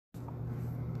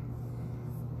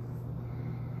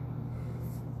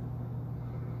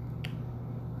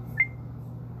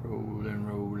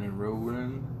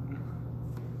rolling.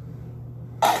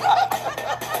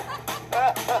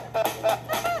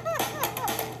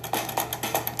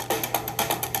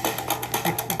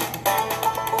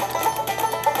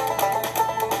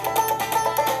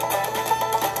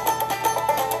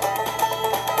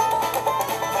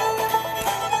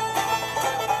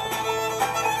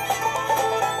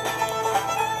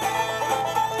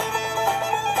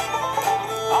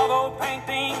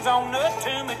 On the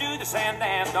tomb and do the sand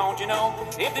dance, don't you know?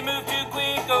 If they move too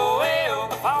quick, oh well,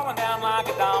 they're falling down like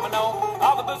a domino.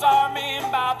 All the bizarre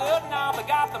men by the Nile, they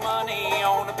got the money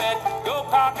on the bet. Go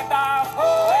crocodile,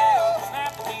 oh well,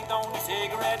 snap the teeth on your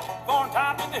cigarette. Foreign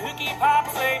time to the hooky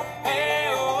pop, say,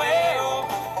 hey, oh, hey, oh,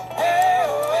 hey,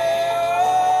 oh, hey,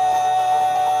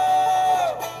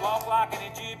 oh. Walk like an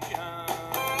Egyptian.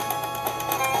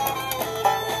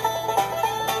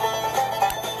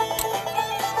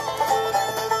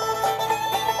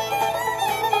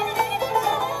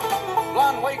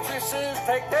 Waitresses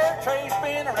take their trays,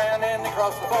 spin around and they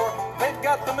cross the floor. They've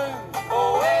got the moves,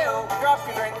 oh well, drop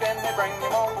your drink and they bring you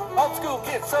more. Old school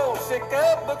kids so sick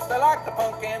of books, they like the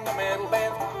punk and the metal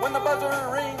bands. When the buzzer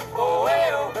rings, oh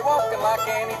well, they're walking like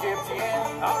an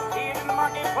Egyptian. All the kids in the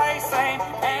marketplace saying,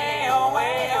 hey oh,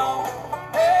 hey oh,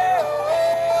 hey oh,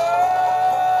 hey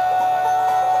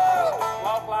oh.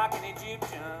 Walk like an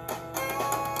Egyptian.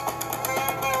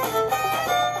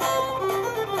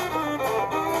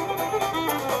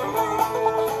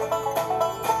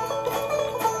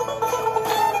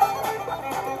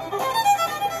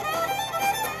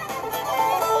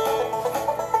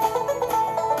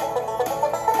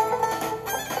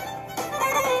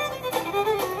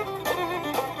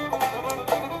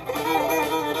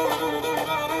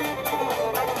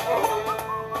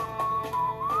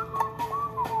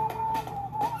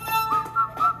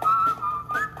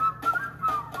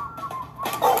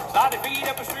 Slide your feet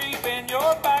up a street, bend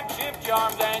your back, shift your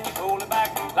arms and you pull it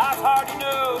back. Life's hard, you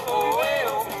know, oh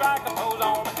well, so strike a pose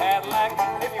on a Cadillac.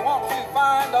 If you want to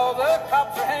find all the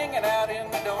cops are hanging out in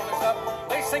the donut shop,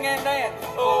 they sing and dance,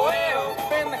 oh well,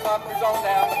 bend the clockers on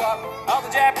down the block. All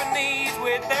the Japanese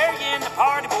with their yen, the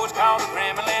party boys call the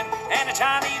Kremlin, and the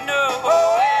Chinese know,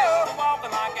 oh well, they're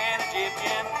walking like an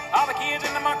Egyptian. All the kids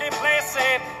in the marketplace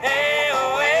say, hey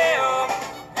oh, hey oh.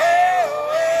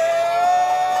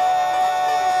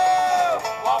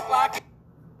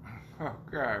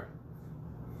 Okay.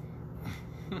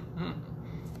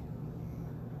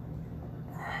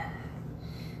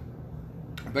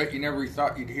 I bet you never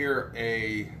thought you'd hear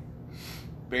a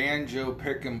banjo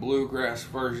picking bluegrass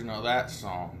version of that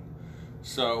song.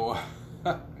 So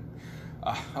I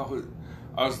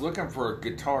was looking for a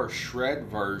guitar shred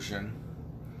version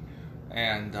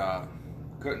and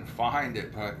couldn't find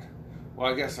it, but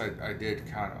well, I guess I did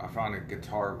I found a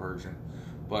guitar version,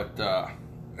 but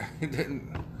it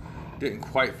didn't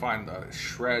quite find the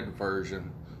shred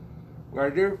version. But I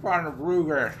did find the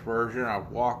bluegrass version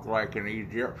of Walk Like an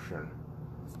Egyptian.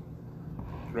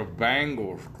 The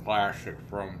Bangles classic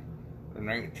from the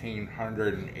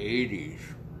 1980s.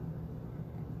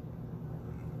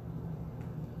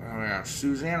 Oh yeah,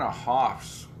 Susanna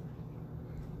Hoffs.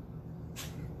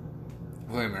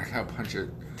 Wait a minute, I got a bunch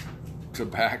of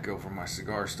tobacco from my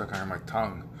cigar stuck under my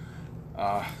tongue.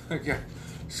 Yeah,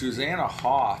 Susanna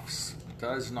Hoffs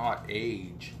does not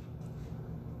age.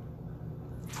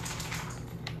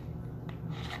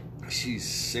 She's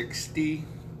 60-ish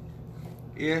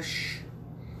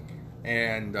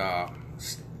and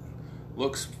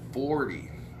looks 40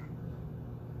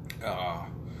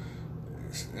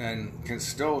 and can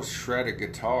still shred a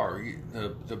guitar.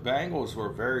 The Bangles were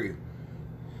a very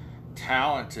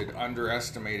talented,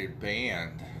 underestimated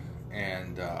band,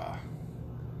 and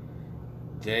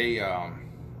they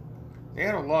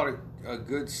had a lot of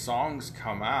good songs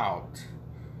come out,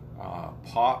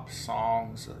 pop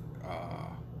songs.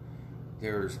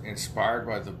 They're inspired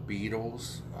by the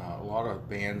Beatles. A lot of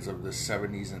bands of the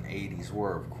 70s and 80s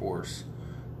were, of course,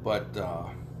 but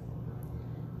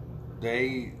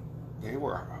they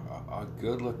were a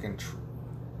good-looking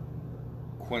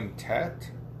quintet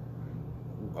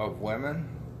of women.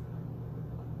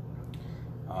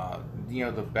 You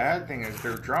know, the bad thing is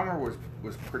their drummer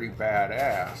was pretty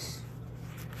badass,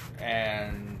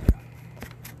 and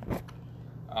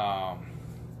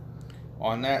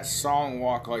on that song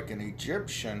Walk Like an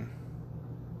Egyptian,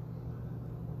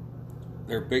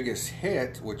 their biggest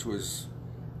hit, which was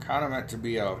kind of meant to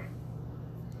be a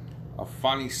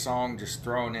funny song just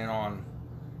thrown in on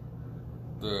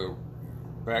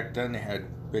back then they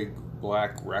had big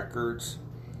black records.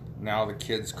 Now the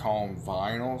kids call them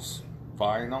vinyls.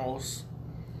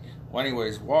 Well,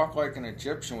 anyways, Walk Like an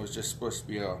Egyptian was just supposed to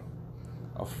be a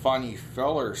a funny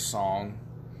filler song.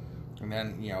 And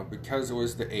then, you know, because it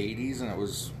was the 80s and it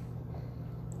was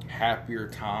happier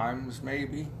times,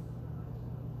 maybe,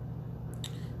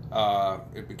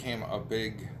 it became a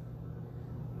big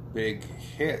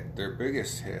hit, their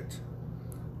biggest hit.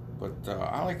 But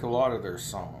I like a lot of their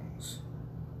songs.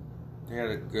 They had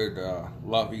a good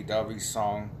lovey-dovey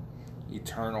song,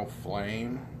 Eternal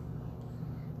Flame.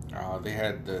 They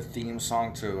had the theme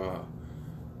song to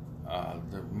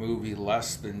the movie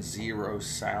Less Than Zero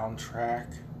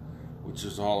soundtrack, which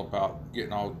is all about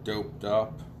getting all doped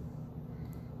up.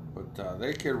 But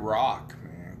they could rock,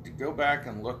 man. To go back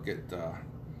and look at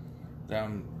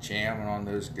them jamming on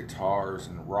those guitars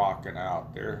and rocking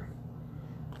out, they're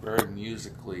very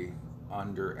musically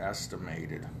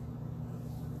underestimated.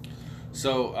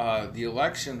 So the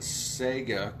election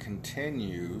saga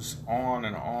continues on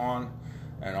and on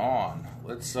and on.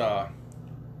 Let's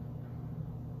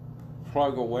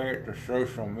plug away at the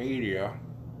social media.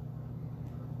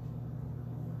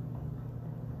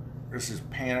 This is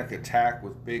Panic Attack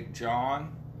with Big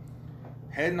John.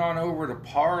 Heading on over to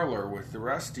Parler with the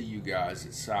rest of you guys,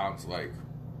 it sounds like.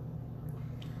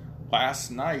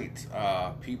 Last night,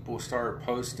 people started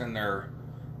posting their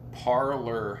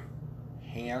Parler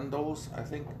handles, I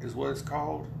think is what it's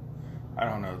called. I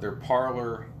don't know, their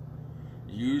Parler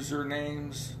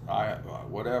usernames,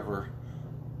 whatever.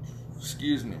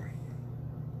 Excuse me.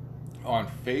 On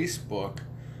Facebook,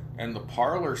 and the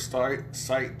Parler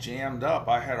site jammed up.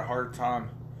 I had a hard time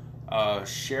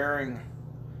sharing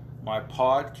my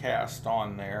podcast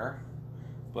on there.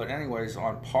 But anyways,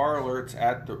 on Parler, it's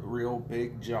at the Real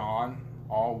Big John,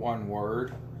 all one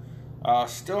word.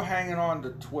 Still hanging on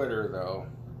to Twitter, though,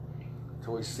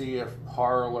 till we see if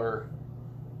Parler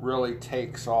really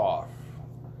takes off.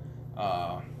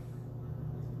 I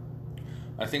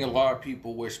think a lot of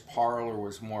people wish Parler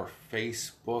was more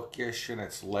Facebook-ish in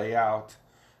its layout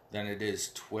than it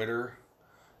is Twitter,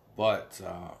 but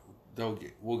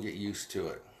we'll get used to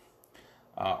it.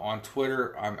 On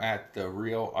Twitter, I'm at the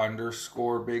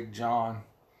real_Big John.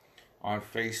 On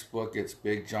Facebook, it's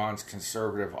Big John's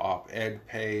Conservative Op-Ed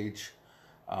page.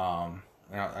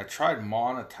 I tried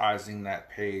monetizing that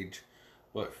page,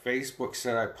 but Facebook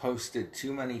said I posted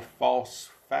too many false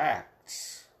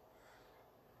facts.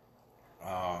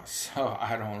 So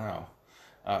I don't know.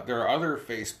 There are other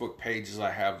Facebook pages I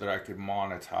have that I could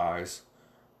monetize.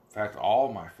 In fact,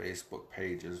 all my Facebook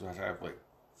pages, I have like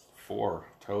 4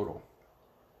 total,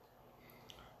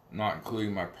 not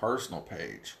including my personal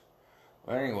page.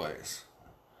 But anyways,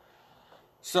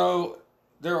 so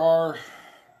there are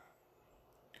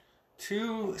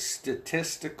 2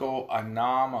 statistical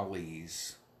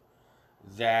anomalies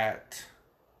that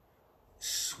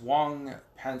swung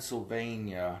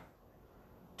Pennsylvania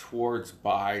towards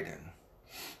Biden.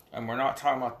 And we're not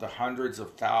talking about the hundreds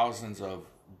of thousands of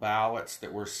ballots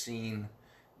that we're seeing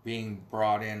being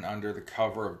brought in under the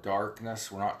cover of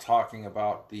darkness. We're not talking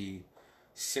about the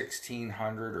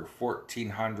 1,600 or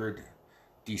 1,400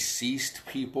 deceased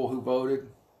people who voted.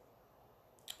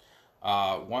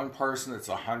 One person that's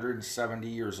 170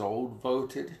 years old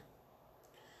voted.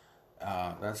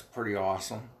 That's pretty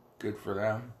awesome. Good for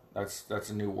them. That's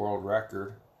a new world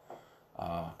record.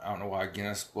 I don't know why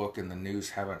Guinness Book and the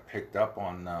news haven't picked up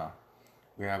on.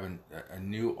 We have a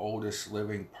new oldest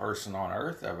living person on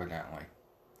Earth, evidently.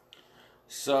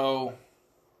 So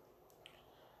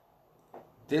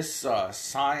this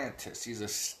scientist, he's a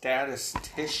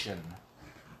statistician.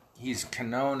 He's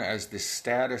known as the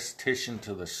statistician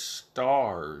to the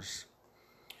stars.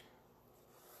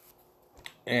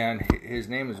 And his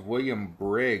name is William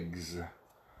Briggs.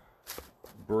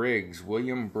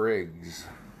 William Briggs.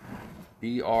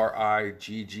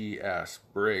 Briggs.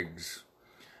 Briggs.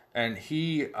 And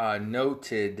he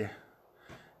noted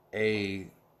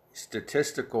a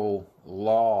statistical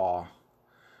law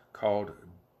called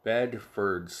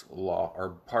Benford's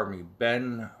Law.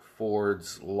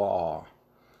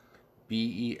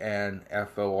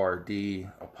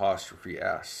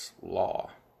 BENFORD'(S)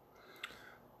 law.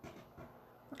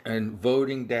 And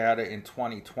voting data in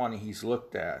 2020 he's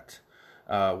looked at.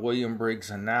 William Briggs'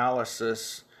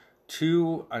 analysis,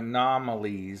 2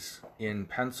 anomalies in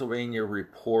Pennsylvania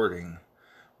reporting.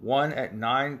 One at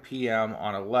 9 p.m.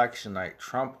 on election night,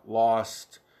 Trump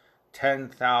lost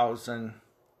 10,000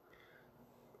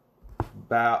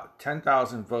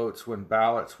 votes when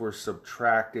ballots were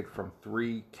subtracted from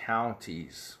 3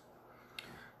 counties.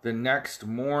 The next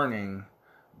morning,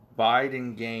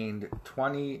 Biden gained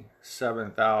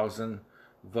 27,000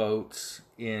 votes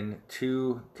in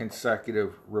 2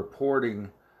 consecutive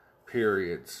reporting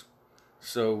periods.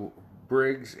 So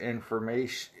Briggs'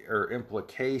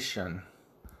 implication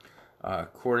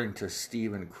according to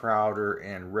Steven Crowder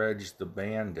and Reg the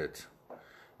Bandit,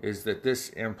 is that this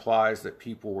implies that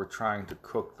people were trying to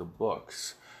cook the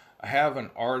books. I have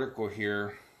an article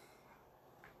here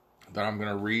that I'm going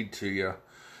to read to you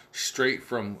straight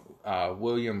from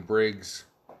William Briggs'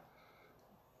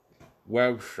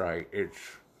 website.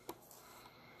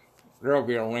 There'll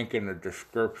be a link in the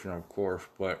description, of course,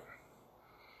 but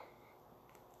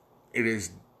it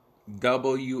is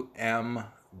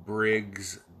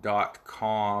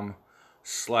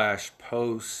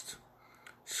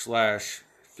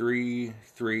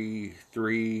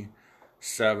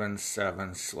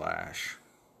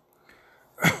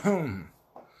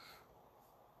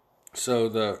So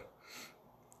the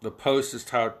post is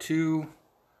titled "Two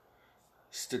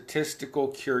Statistical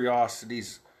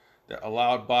Curiosities That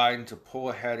Allowed Biden to Pull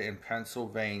Ahead in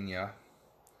Pennsylvania.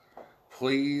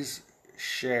 Please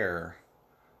share.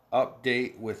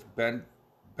 Update with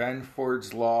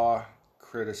Benford's Law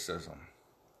criticism."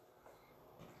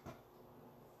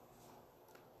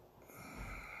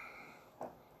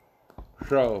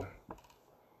 So,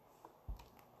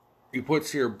 he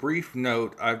puts here, brief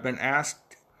note, I've been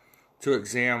asked to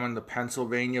examine the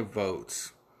Pennsylvania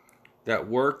votes. That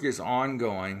work is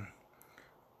ongoing.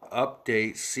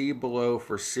 Update, see below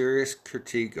for serious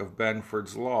critique of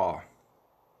Benford's Law.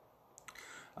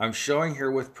 I'm showing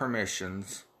here with permission,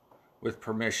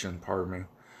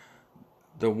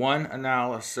 the one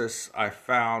analysis I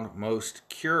found most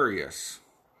curious.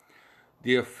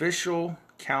 The official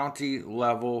county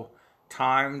level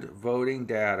timed voting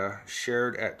data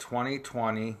shared at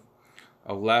 2020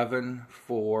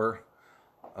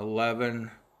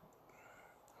 11/4/11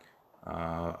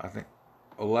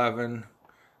 11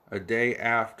 a day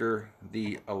after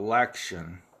the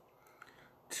election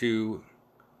to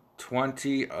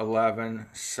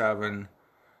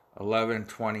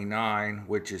 2011/7/11/29,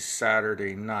 which is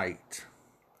Saturday night.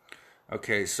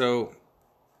 Okay, so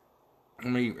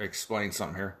let me explain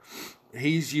something here.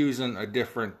 He's using a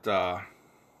different, when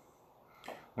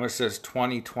it says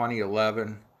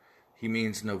 2020/11, he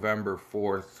means November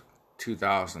 4th,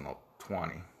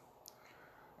 2020.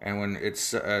 And when it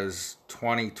says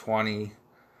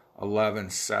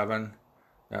 2020/11/7,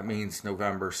 that means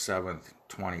November 7th,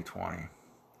 2020.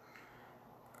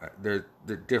 The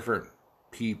different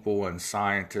people and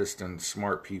scientists and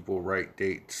smart people write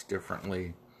dates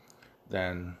differently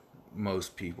than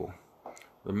most people.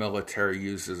 The military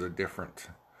uses a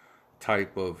different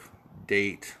type of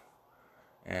date,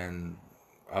 and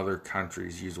other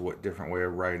countries use a different way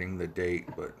of writing the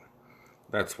date, but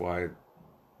that's why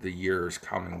the year is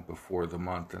coming before the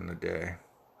month and the day.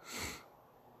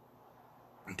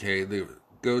 Okay, it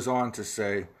goes on to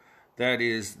say, that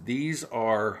is, these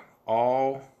are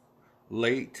all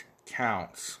late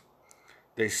counts.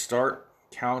 They start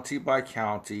county by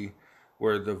county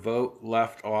where the vote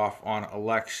left off on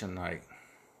election night.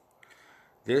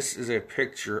 This is a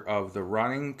picture of the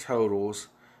running totals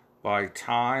by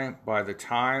the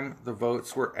time the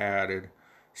votes were added,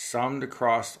 summed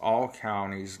across all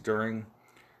counties during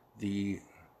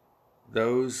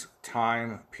those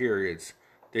time periods.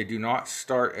 They do not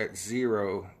start at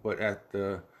 0, but at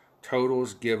the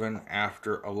totals given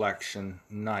after election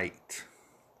night.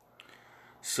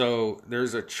 So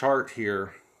there's a chart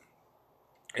here,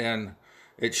 and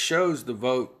it shows the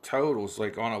vote totals,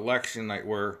 like on election night,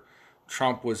 where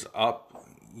Trump was up,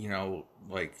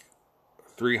 like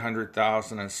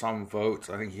 300,000 and some votes.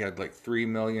 I think he had like 3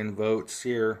 million votes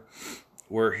here,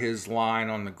 where his line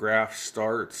on the graph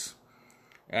starts.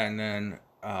 And then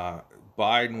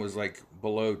Biden was like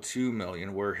below 2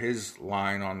 million, where his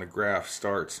line on the graph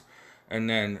starts. And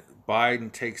then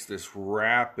Biden takes this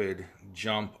rapid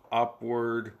jump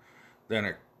upward, then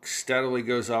it steadily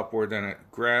goes upward, then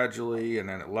it gradually, and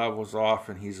then it levels off,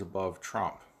 and he's above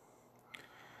Trump.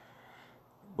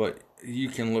 But you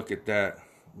can look at that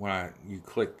when you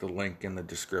click the link in the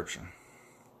description.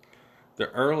 The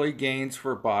early gains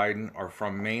for Biden are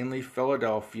from mainly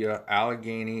Philadelphia,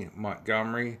 Allegheny,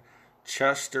 Montgomery,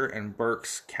 Chester, and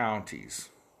Berks counties.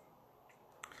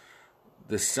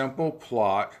 The simple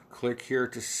plot, click here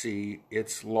to see,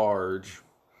 it's large,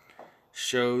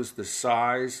 shows the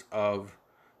size of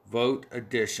vote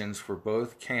additions for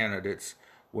both candidates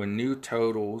when new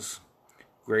totals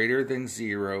greater than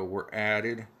 0 were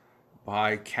added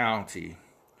by county,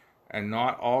 and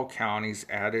not all counties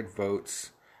added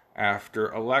votes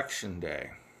after Election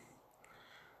Day.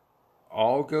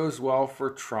 All goes well for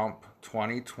Trump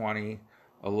 2020,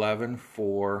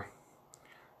 11/4,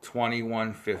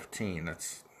 21:15.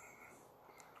 That's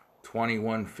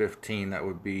 21:15. That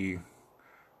would be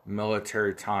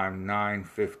military time,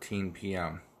 9:15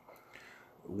 p.m.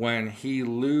 when he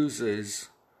loses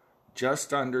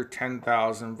just under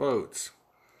 10,000 votes,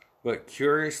 but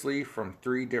curiously from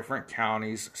 3 different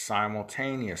counties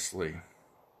simultaneously.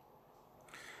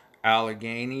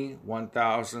 Allegheny,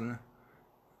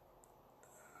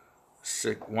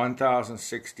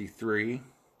 1,063,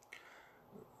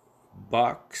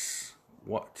 Bucks,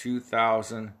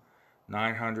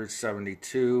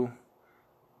 2,972,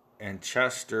 and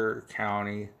Chester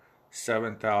County,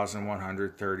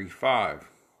 7,135.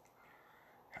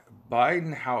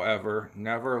 Biden, however,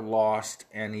 never lost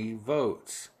any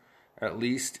votes, at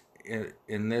least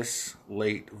in this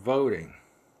late voting.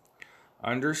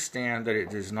 Understand that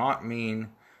it does not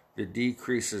mean the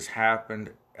decreases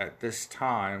happened at this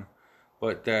time,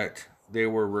 but that they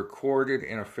were recorded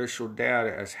in official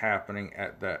data as happening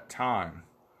at that time.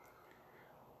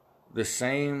 The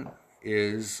same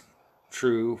is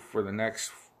true for the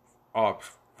next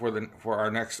for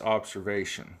our next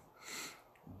observation.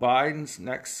 Biden's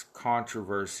next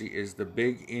controversy is the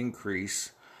big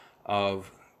increase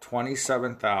of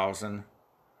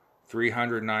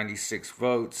 27,396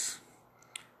 votes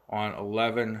on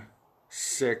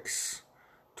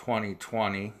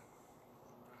 11/6/2020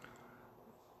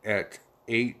 at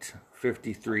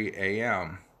 8:53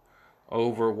 a.m.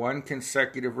 Over one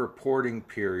consecutive reporting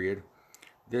period.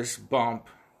 This bump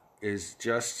is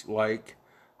just like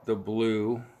the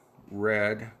blue,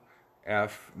 red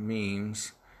F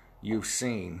memes you've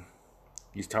seen.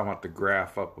 He's talking about the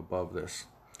graph up above this.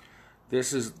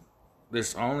 This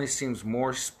only seems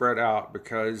more spread out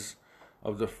because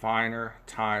of the finer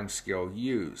time scale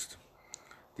used.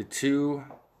 The 2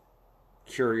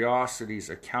 curiosities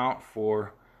account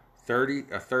for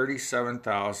a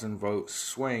 37,000 vote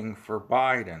swing for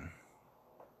Biden.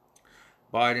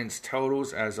 Biden's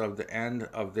totals as of the end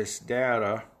of this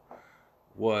data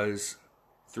was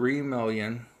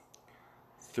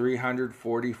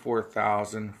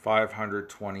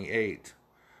 3,344,528.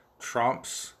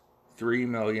 Trump's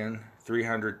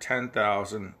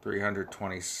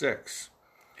 3,310,326.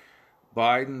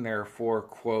 Biden therefore,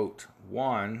 quote,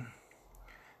 won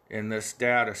in this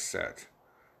data set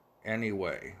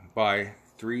anyway by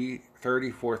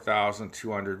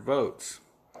 34,200 votes.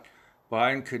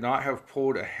 Biden could not have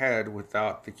pulled ahead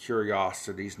without the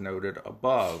curiosities noted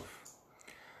above.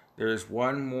 There is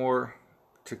one more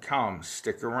to come.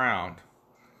 Stick around.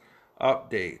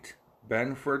 Update.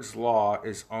 Benford's law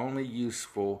is only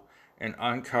useful in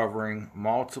uncovering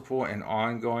multiple and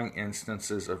ongoing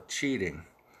instances of cheating,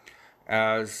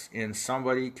 as in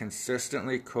somebody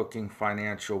consistently cooking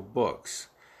financial books.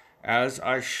 As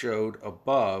I showed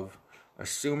above,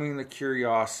 assuming the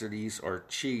curiosities are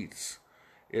cheats,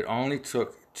 it only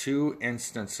took 2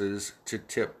 instances to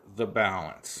tip the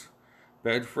balance.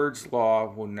 Bedford's law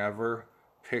will never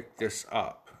pick this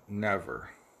up. Never.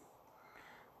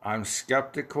 I'm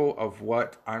skeptical of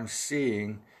what I'm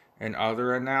seeing in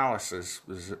other analyses,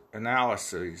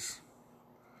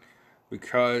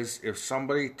 because if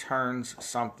somebody turns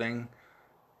something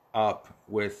up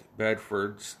with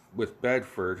Bedford,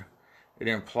 it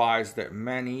implies that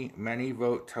many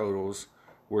vote totals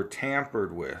were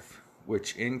tampered with,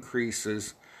 which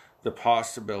increases the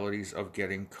possibilities of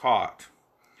getting caught.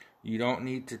 You don't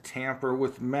need to tamper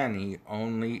with many,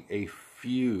 only a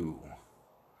few.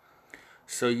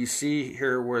 So you see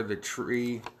here where the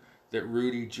tree that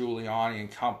Rudy Giuliani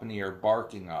and company are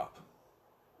barking up,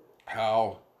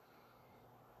 how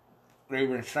they've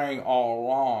been saying all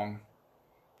along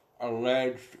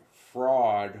alleged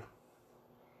fraud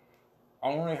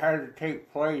only had to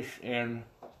take place in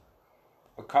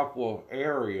a couple of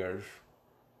areas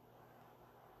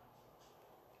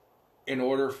in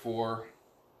order for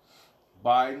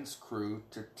Biden's crew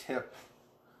to tip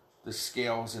the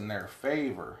scales in their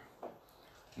favor.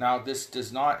 Now, this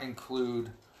does not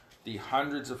include the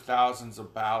hundreds of thousands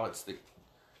of ballots that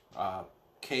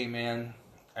came in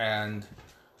and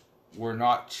were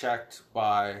not checked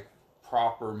by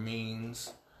proper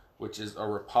means, which is a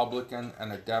Republican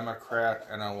and a Democrat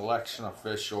and an election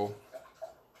official,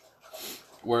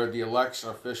 where the election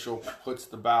official puts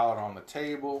the ballot on the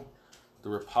table, the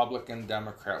Republican,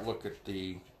 Democrat look at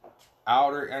the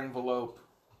outer envelope,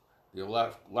 the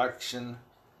election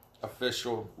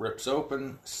official rips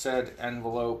open said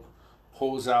envelope,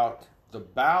 pulls out the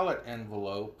ballot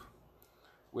envelope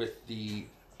with the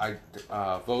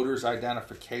voter's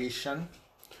identification,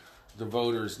 the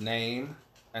voter's name,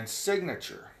 and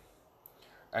signature.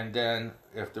 And then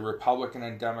if the Republican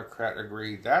and Democrat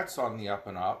agree that's on the up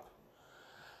and up,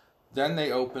 then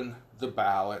they open the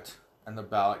ballot and the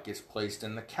ballot gets placed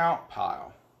in the count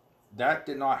pile. That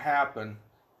did not happen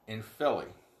in Philly.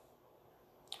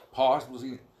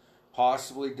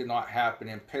 Possibly did not happen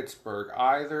in Pittsburgh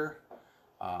either.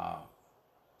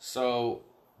 So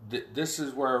this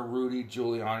is where Rudy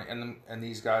Giuliani and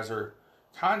these guys are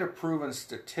kind of proven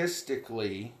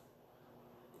statistically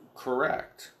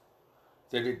correct.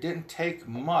 That it didn't take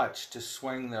much to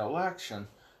swing the election.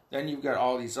 Then you've got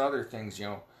all these other things,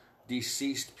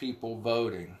 deceased people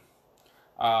voting.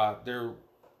 There,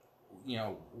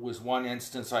 was one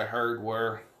instance I heard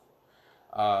where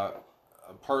a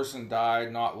person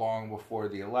died not long before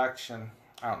the election.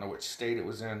 I don't know which state it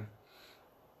was in,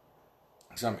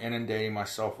 because I'm inundating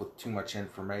myself with too much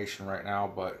information right now,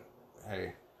 but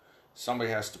hey, somebody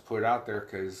has to put it out there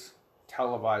because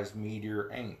televised media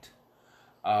ain't.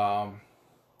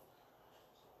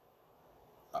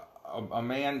 A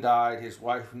man died. His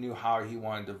wife knew how he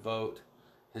wanted to vote.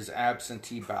 His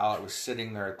absentee ballot was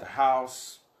sitting there at the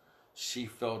house. She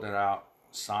filled it out,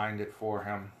 signed it for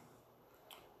him,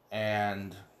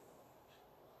 and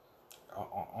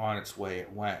on its way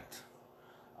it went.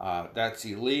 That's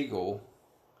illegal.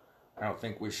 I don't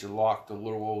think we should lock the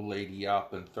little old lady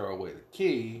up and throw away the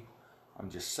key. I'm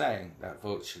just saying that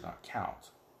vote should not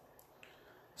count.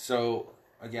 So,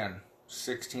 again,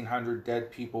 1,600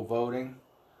 dead people voting.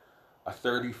 A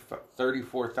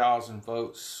 34,000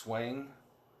 vote swing,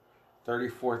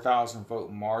 34,000 vote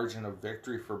margin of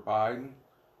victory for Biden.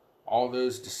 All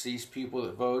those deceased people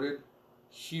that voted,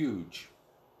 huge.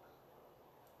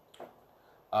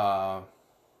 The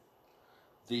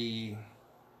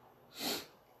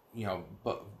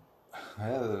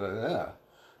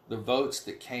votes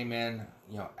that came in,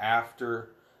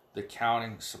 after the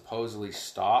counting supposedly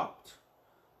stopped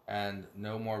and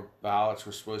no more ballots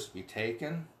were supposed to be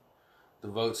taken. The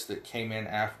votes that came in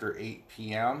after 8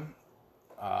 p.m.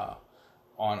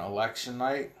 On election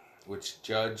night, which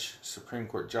Supreme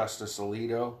Court Justice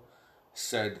Alito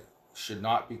said should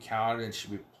not be counted and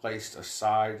should be placed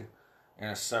aside in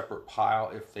a separate pile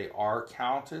if they are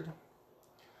counted.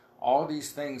 All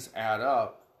these things add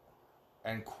up,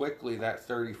 and quickly that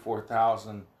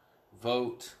 34,000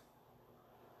 vote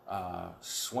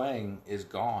swing is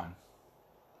gone.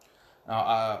 Now,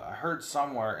 I heard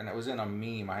somewhere, and it was in a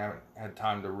meme, I haven't had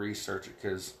time to research it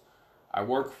because I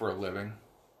work for a living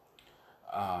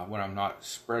when I'm not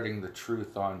spreading the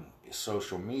truth on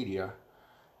social media.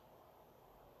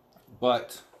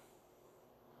 But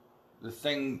the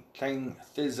thing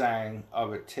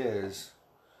of it is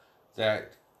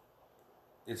that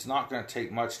it's not going to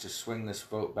take much to swing this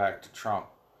vote back to Trump.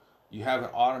 You have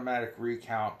an automatic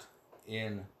recount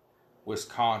in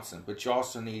Wisconsin, but you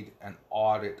also need an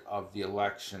audit of the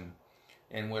election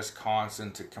in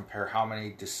Wisconsin to compare how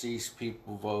many deceased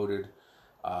people voted,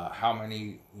 how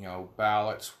many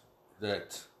ballots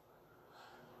that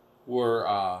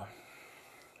were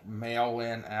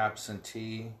mail-in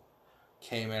absentee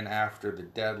came in after the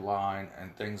deadline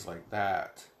and things like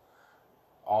that.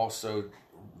 Also,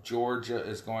 Georgia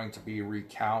is going to be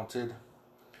recounted.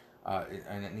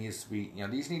 And it needs to be,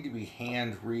 these need to be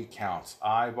hand recounts,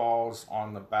 eyeballs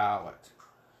on the ballot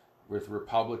with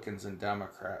Republicans and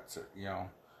Democrats,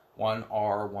 one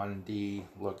R, one D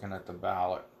looking at the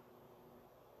ballot.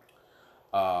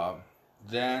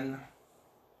 Then,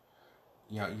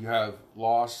 you have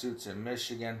lawsuits in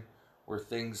Michigan where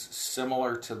things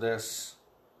similar to this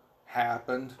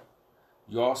happened.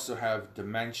 You also have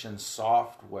Dimension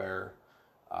Software.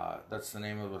 That's the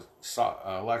name of an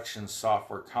election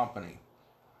software company.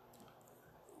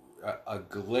 A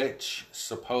glitch,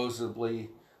 supposedly,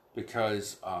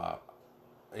 because a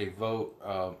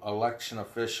election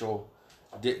official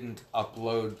didn't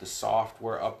upload the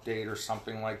software update or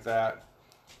something like that.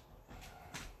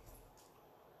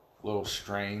 A little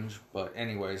strange, but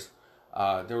anyways,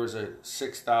 there was a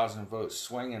 6,000 vote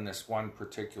swing in this one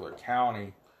particular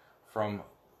county from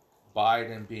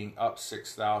Biden being up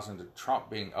 6,000 to Trump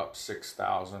being up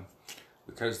 6,000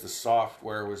 because the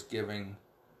software was giving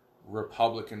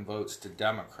Republican votes to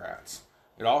Democrats.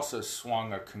 It also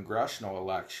swung a congressional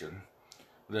election.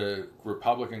 The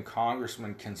Republican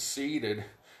congressman conceded,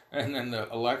 and then the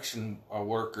election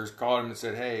workers called him and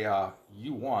said, "Hey,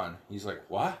 you won." He's like,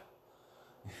 "What?"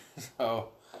 So,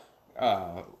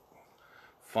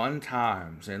 fun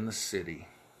times in the city.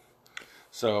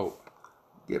 So,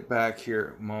 get back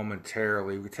here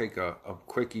momentarily. We take a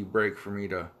quickie break for me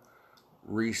to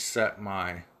reset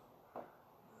myself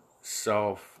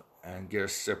and get a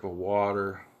sip of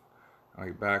water. I'll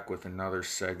be back with another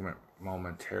segment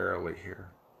momentarily here.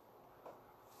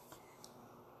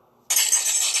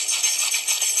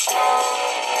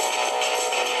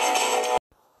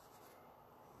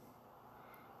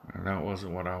 And that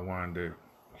wasn't what I wanted to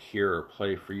hear or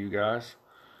play for you guys,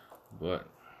 but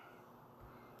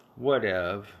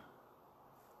whatever.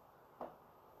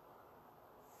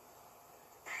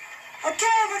 Okay,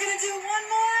 we're gonna do one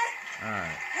more.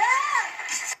 Alright.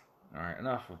 Yeah. Alright,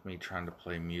 enough of me trying to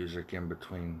play music in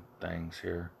between things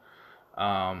here.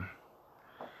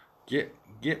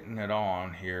 Getting it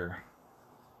on here.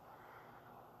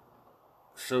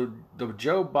 So the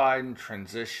Joe Biden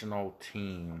transitional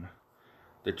team,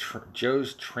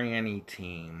 Joe's tranny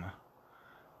team,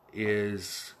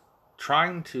 is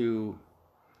trying to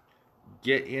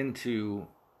get into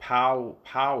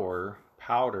powered,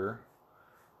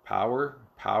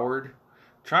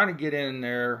 trying to get in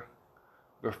there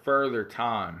before their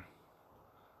time.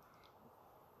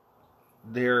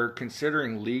 They're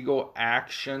considering legal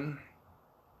action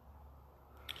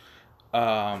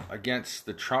against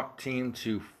the Trump team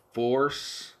to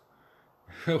force,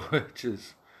 which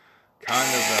is kind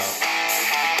of a...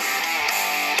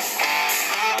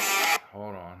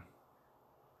 Hold on.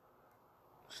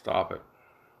 Stop it.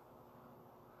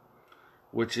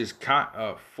 Which is kind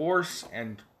of force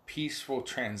and peaceful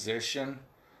transition.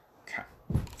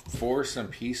 Force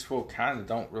and peaceful kind of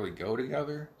don't really go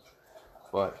together.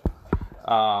 But,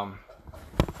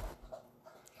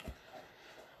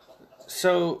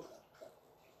 so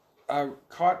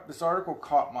this article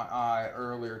caught my eye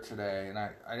earlier today, and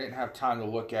I didn't have time to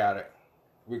look at it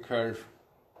because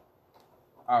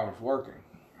I was working.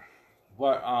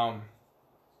 But,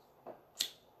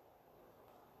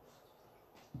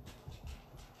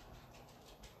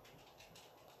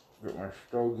 get my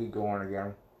stogie going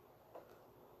again.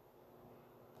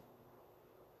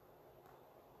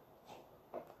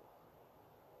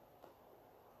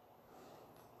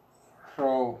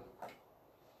 So,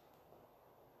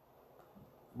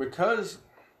 because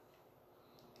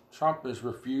Trump is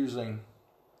refusing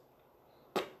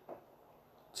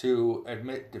to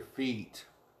admit defeat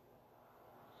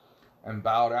and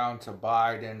bow down to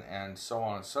Biden and so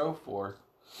on and so forth,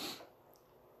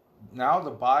 now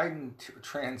the Biden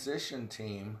transition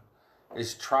team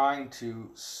is trying to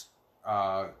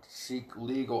seek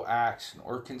legal action,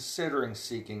 or considering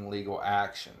seeking legal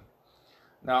action.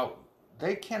 Now,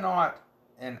 they cannot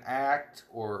enact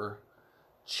or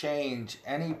change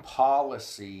any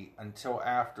policy until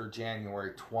after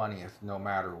January 20th, no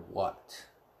matter what.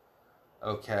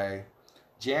 Okay?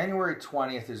 January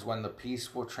 20th is when the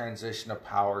peaceful transition of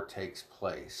power takes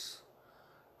place.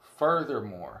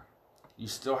 Furthermore, you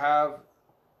still have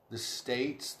the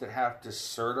states that have to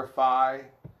certify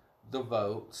the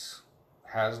votes.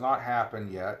 Has not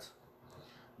happened yet.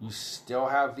 You still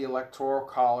have the Electoral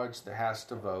College that has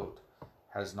to vote.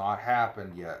 Has not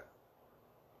happened yet.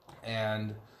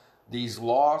 And these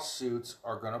lawsuits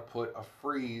are going to put a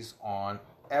freeze on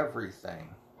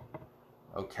everything.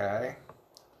 Okay?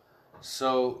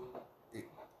 So,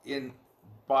 in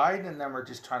Biden and them are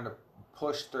just trying to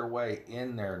push their way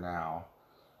in there now.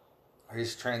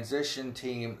 His transition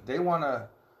team, they want to,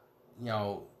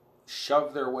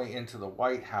 shove their way into the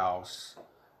White House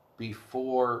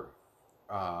before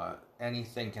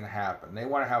anything can happen. They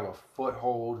want to have a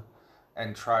foothold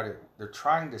and they're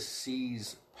trying to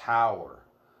seize power.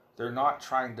 They're not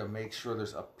trying to make sure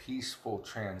there's a peaceful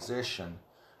transition.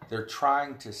 They're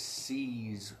trying to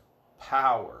seize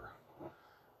power.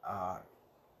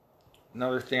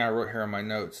 Another thing I wrote here in my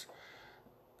notes.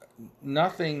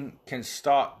 Nothing can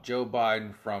stop Joe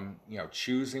Biden from,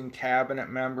 choosing cabinet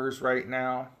members right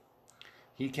now.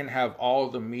 He can have all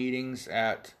the meetings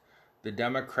at the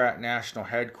Democrat national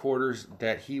headquarters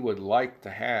that he would like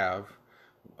to have,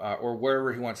 or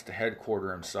wherever he wants to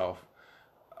headquarter himself,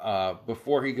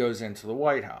 before he goes into the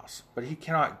White House. But he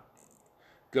cannot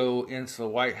go into the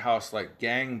White House like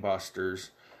gangbusters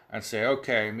and say,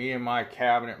 okay, me and my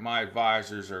cabinet, my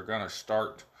advisors are going to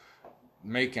start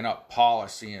making up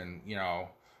policy, and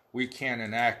we can't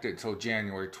enact it till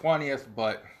January 20th,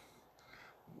 but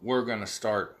we're going to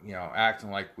start acting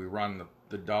like we run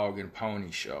the dog and pony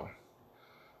show.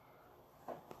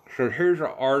 So here's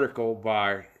an article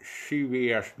by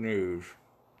CBS News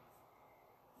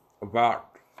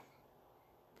about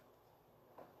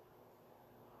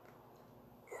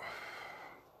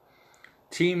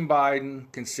Team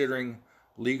Biden considering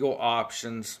legal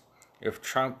options if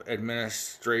Trump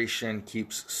administration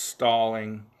keeps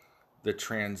stalling the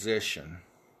transition.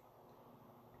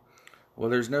 Well,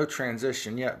 there's no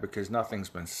transition yet because nothing's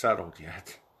been settled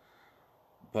yet.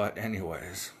 But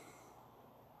anyways,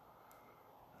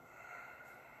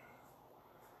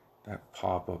 that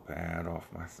pop-up ad off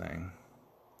my thing.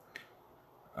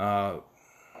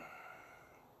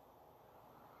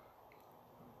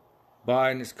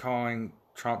 Biden is calling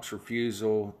Trump's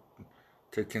refusal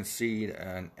to concede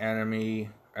an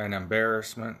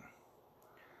embarrassment.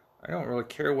 I don't really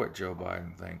care what Joe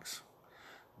Biden thinks.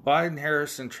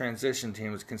 Biden-Harris transition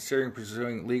team is considering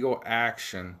pursuing legal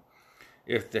action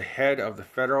if the head of the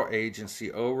federal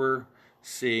agency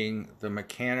overseeing the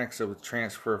mechanics of the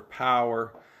transfer of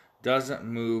power doesn't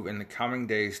move in the coming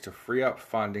days to free up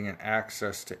funding and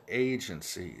access to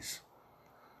agencies.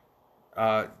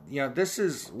 This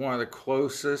is one of the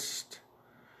closest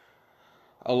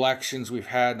elections we've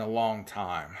had in a long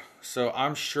time. So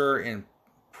I'm sure in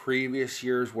previous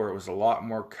years where it was a lot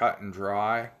more cut and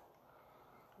dry,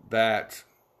 that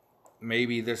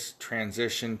maybe this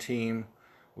transition team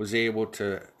was able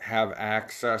to have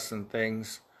access and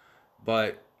things,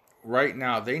 but right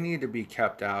now they need to be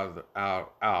kept out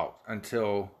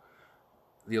until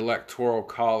the Electoral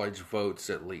College votes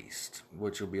at least,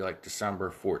 which will be like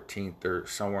December 14th or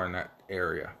somewhere in that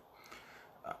area.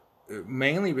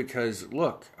 Mainly because,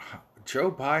 look,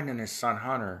 Joe Biden and his son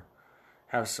Hunter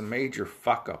have some major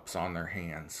fuck-ups on their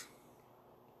hands.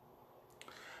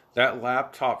 That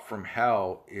laptop from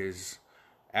hell is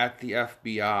at the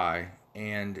FBI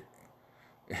and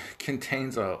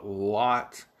contains a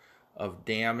lot of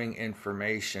damning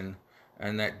information,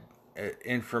 and that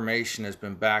information has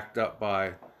been backed up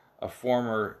by a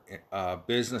former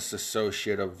business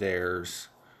associate of theirs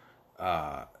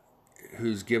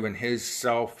who's given his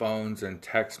cell phones and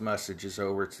text messages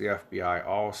over to the FBI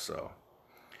also.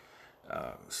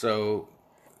 So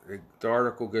the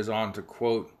article goes on to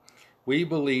quote, "We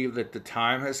believe that the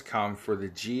time has come for the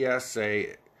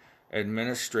GSA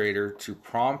administrator to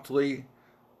promptly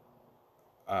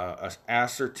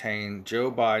ascertain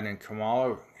Joe Biden and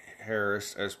Kamala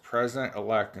Harris as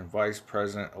President-elect and Vice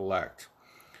President-elect.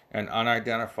 An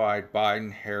unidentified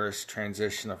Biden-Harris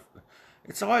transition of..."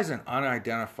 It's always an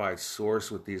unidentified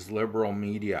source with these liberal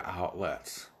media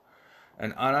outlets.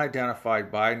 An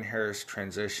unidentified Biden-Harris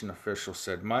transition official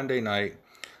said Monday night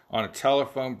on a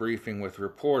telephone briefing with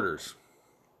reporters.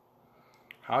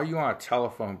 How are you on a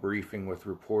telephone briefing with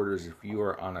reporters if you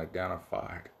are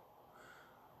unidentified?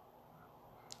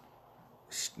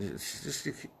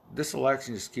 This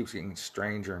election just keeps getting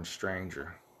stranger and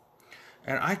stranger.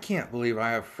 And I can't believe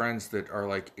I have friends that are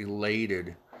like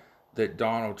elated that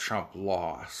Donald Trump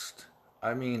lost.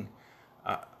 I mean,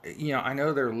 I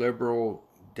know they're liberal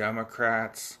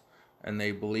Democrats and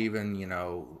they believe in,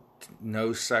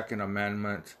 no Second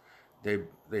Amendment.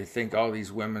 They think all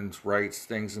these women's rights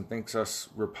things and thinks us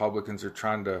Republicans are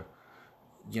trying to,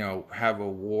 have a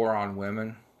war on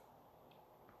women.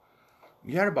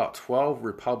 You had about 12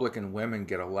 Republican women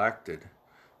get elected.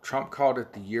 Trump called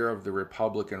it the year of the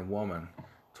Republican woman.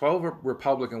 12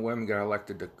 Republican women got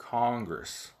elected to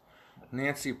Congress.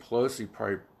 Nancy Pelosi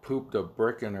probably pooped a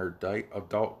brick in her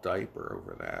adult diaper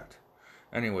over that.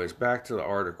 Anyways, back to the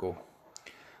article.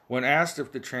 When asked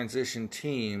if the transition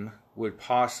team would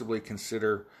possibly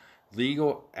consider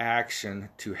legal action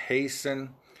to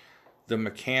hasten the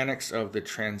mechanics of the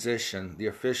transition, the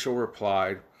official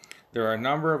replied, "There are a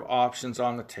number of options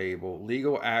on the table.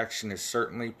 Legal action is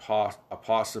certainly a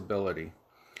possibility,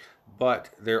 but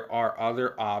there are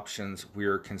other options we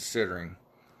are considering."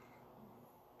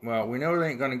 Well, we know they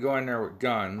ain't going to go in there with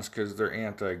guns because they're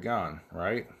anti-gun,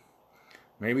 right?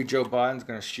 Maybe Joe Biden's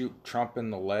going to shoot Trump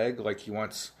in the leg like he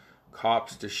wants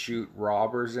cops to shoot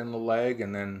robbers in the leg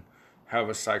and then have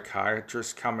a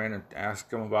psychiatrist come in and ask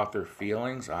them about their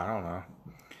feelings. I don't know.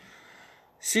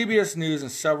 CBS News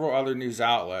and several other news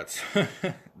outlets.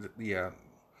 Yeah,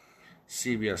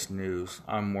 CBS News.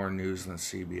 I'm more news than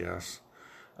CBS.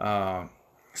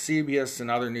 CBS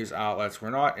and other news outlets were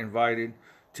not invited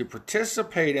to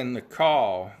participate in the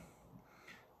call,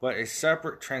 but a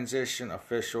separate transition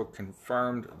official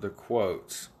confirmed the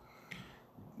quotes.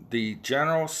 The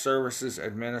General Services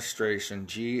Administration,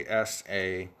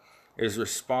 GSA, is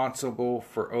responsible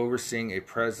for overseeing a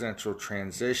presidential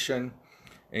transition,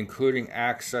 including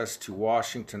access to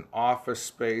Washington office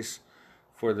space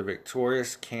for the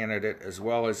victorious candidate, as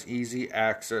well as easy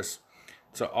access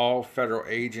to all federal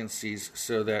agencies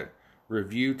so that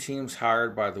review teams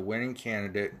hired by the winning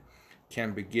candidate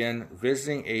can begin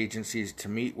visiting agencies to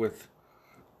meet with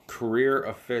career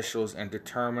officials and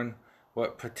determine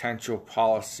what potential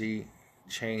policy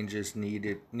changes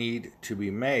need to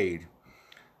be made.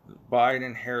 The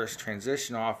Biden-Harris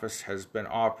Transition Office has been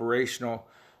operational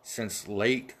since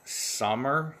late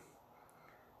summer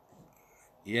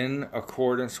in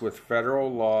accordance with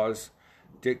federal laws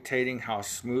dictating how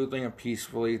smoothly and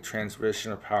peacefully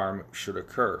transition of power should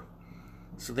occur.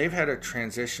 So they've had a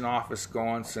transition office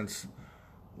going since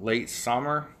late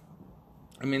summer.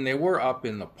 I mean, they were up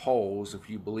in the polls, if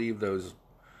you believe those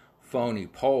phony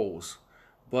polls,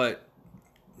 but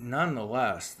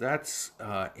nonetheless, that's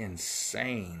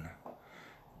insane.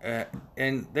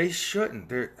 And they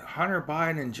shouldn't. Hunter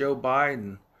Biden and Joe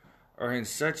Biden are in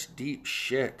such deep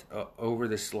shit over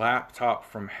this laptop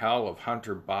from hell of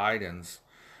Hunter Biden's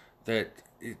that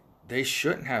they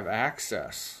shouldn't have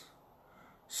access.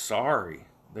 Sorry,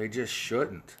 they just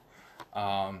shouldn't.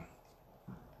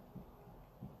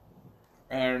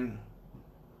 And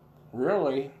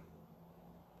really,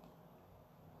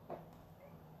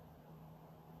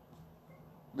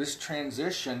 this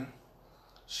transition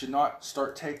should not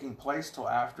start taking place till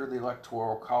after the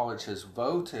Electoral College has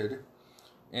voted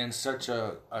in such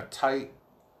a tight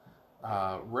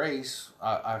race.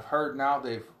 I've heard now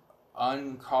they've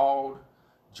uncalled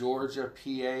Georgia, PA,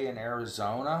 and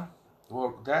Arizona.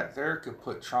 Well, that there could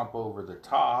put Trump over the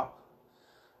top.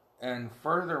 And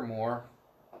furthermore,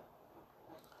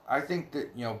 I think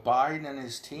that, Biden and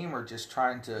his team are just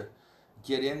trying to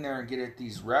get in there and get at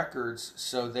these records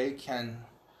so they can,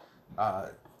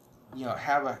 have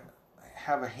a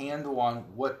handle on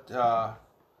what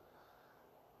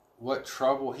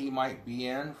trouble he might be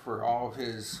in for all of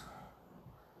his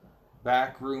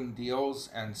backroom deals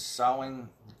and selling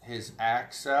his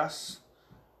access,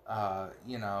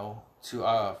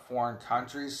 to foreign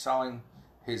countries, selling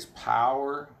his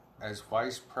power as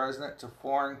vice president to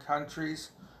foreign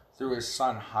countries through his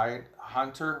son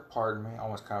Hunter. Pardon me, I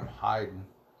almost kind of hiding.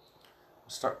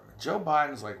 Joe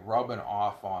Biden's like rubbing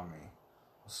off on me.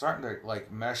 I'm starting to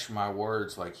like mesh my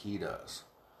words like he does.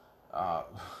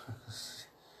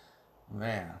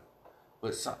 Man,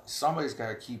 but somebody's got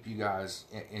to keep you guys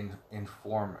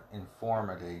informed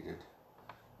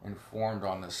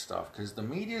on this stuff, because the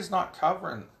media is not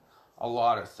covering a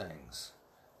lot of things.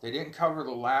 They didn't cover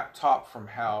the laptop from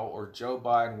hell, or Joe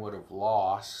Biden would have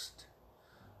lost.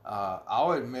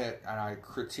 I'll admit, and I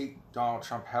critique Donald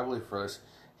Trump heavily for this,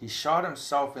 he shot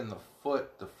himself in the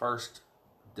foot the first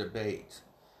debate.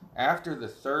 After the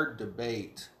third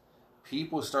debate,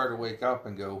 people started to wake up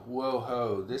and go,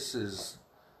 whoa, this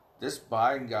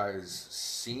Biden guy is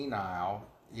senile.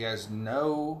 He has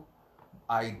no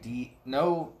ideas,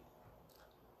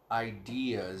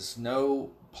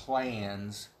 no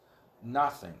plans,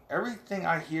 nothing. Everything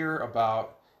I hear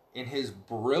about in his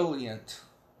brilliant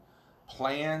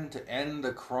plan to end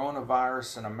the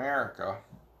coronavirus in America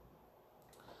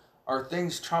are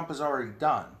things Trump has already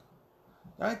done.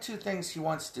 The only two things he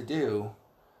wants to do,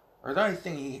 or the only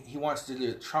thing he wants to do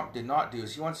that Trump did not do,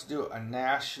 is he wants to do a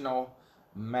national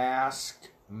mask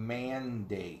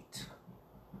mandate.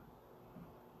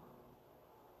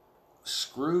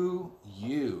 Screw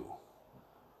you.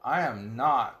 I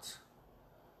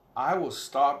will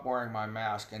stop wearing my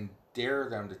mask and dare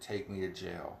them to take me to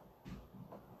jail.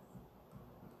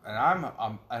 And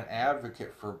I'm an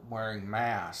advocate for wearing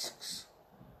masks.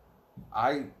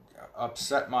 I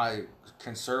upset my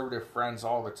conservative friends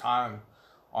all the time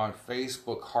on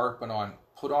Facebook harping on,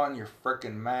 put on your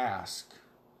frickin' mask,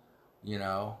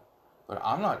 But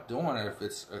I'm not doing it if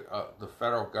it's the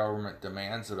federal government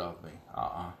demands it of me.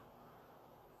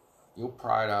 You'll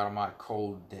pry it out of my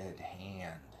cold, dead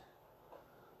hand.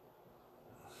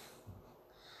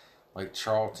 Like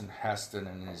Charlton Heston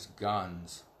and his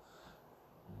guns.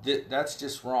 That's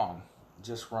just wrong.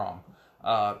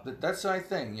 But that's the only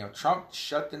thing. Trump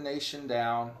shut the nation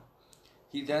down.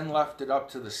 He then left it up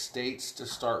to the states to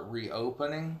start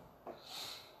reopening,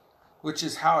 which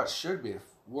is how it should be. If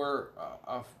we're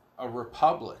a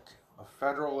republic, a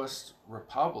federalist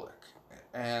republic,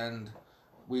 and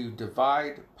we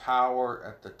divide power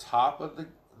at the top of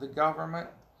the government,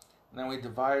 and then we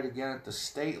divide again at the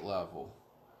state level.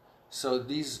 So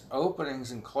these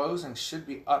openings and closings should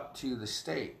be up to the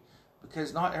state,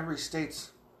 because not every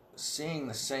state's seeing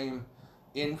the same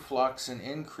influx and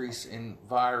increase in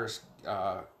virus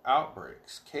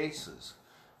outbreaks, cases.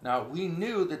 Now, we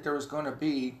knew that there was going to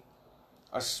be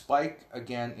a spike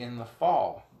again in the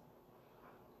fall.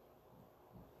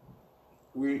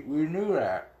 We knew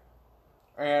that.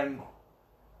 And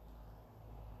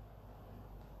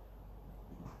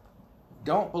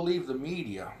don't believe the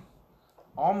media.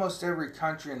 Almost every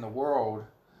country in the world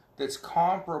that's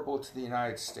comparable to the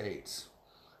United States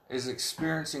is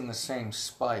experiencing the same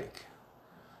spike.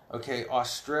 Okay,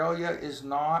 Australia is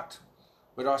not,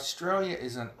 but Australia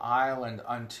is an island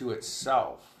unto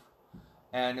itself.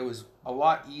 And it was a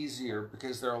lot easier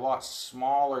because they're a lot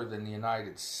smaller than the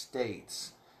United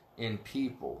States in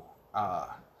people.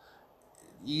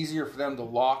 Easier for them to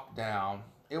lock down.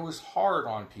 It was hard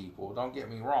on people, don't get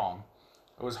me wrong.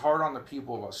 It was hard on the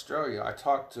people of Australia. I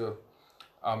talked to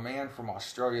a man from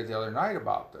Australia the other night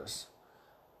about this.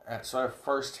 And so I have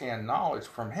first-hand knowledge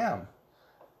from him.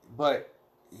 But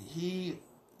he,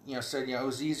 said, it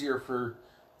was easier for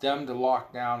them to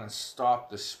lock down and stop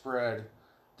the spread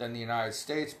than the United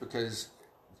States because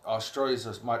Australia is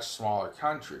a much smaller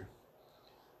country.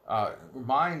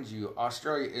 Remind you,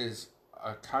 Australia is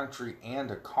a country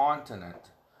and a continent,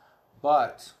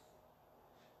 but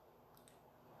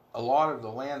a lot of the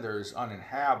land there is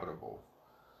uninhabitable.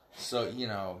 So, you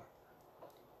know,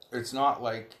 it's not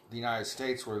like the United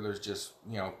States where there's just,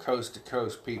 you know, coast to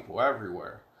coast people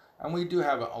everywhere. And we do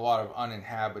have a lot of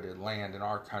uninhabited land in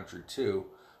our country too,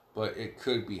 but it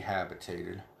could be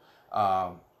habitated.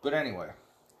 But anyway,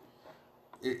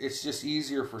 it's just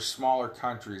easier for smaller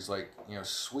countries like, you know,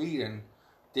 Sweden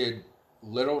did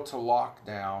little to lock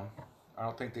down. I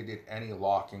don't think they did any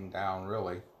locking down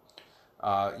really.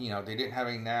 You know, they didn't have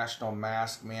any national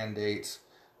mask mandates.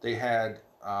 They had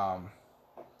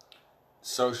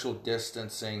social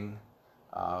distancing.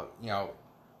 You know,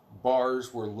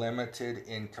 bars were limited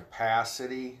in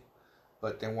capacity,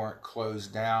 but they weren't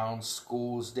closed down.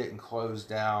 Schools didn't close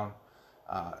down.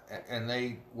 And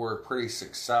they were pretty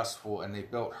successful, and they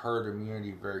built herd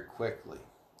immunity very quickly.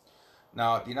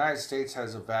 Now, the United States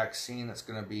has a vaccine that's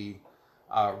going to be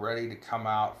ready to come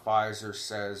out, Pfizer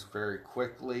says, very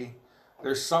quickly.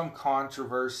 There's some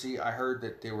controversy. I heard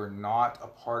that they were not a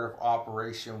part of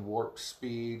Operation Warp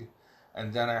Speed,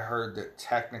 and then I heard that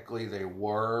technically they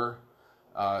were.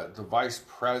 The vice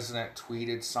president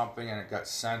tweeted something and it got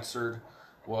censored.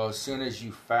 Well, as soon as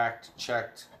you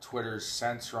fact-checked Twitter's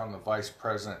censor on the vice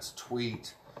president's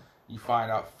tweet, you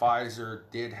find out Pfizer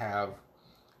did have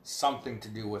something to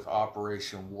do with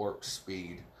Operation Warp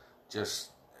Speed.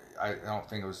 Just, I don't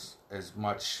think it was as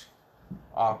much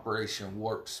Operation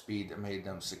Warp Speed that made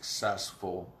them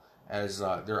successful as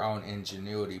their own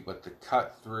ingenuity, but the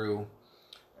cut through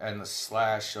and the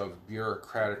slash of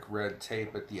bureaucratic red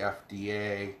tape at the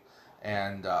FDA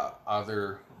and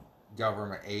other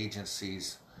government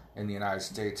agencies in the United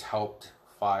States helped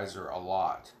Pfizer a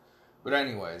lot. But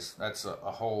anyways, that's a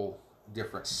whole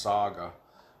different saga.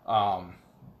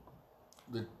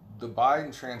 The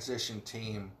Biden transition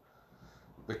team,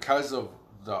 because of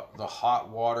the hot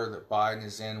water that Biden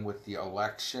is in with the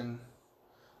election,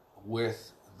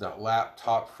 with the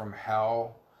laptop from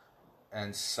hell,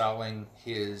 and selling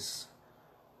his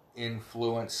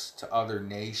influence to other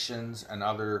nations and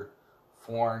other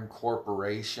foreign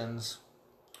corporations,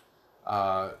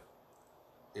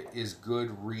 is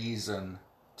good reason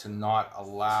to not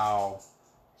allow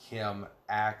him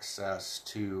access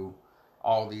to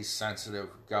all these sensitive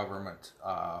government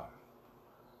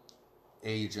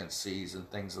agencies and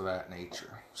things of that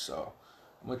nature. So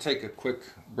I'm going to take a quick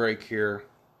break here,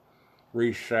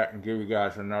 reset, and give you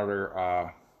guys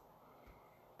another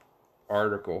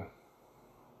article.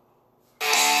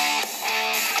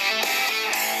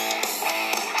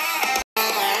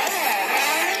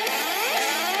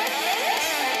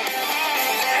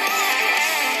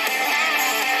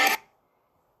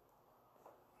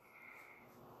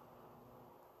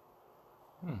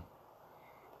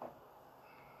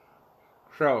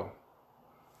 So,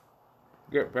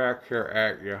 get back here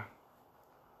at you.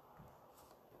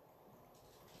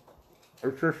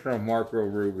 It's just from Marco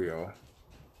Rubio.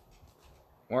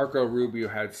 Marco Rubio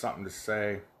had something to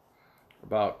say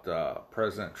about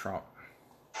President Trump.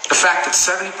 The fact that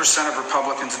 70% of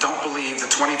Republicans don't believe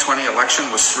the 2020 election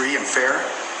was free and fair,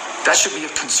 that should be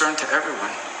of concern to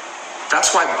everyone.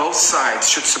 That's why both sides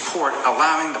should support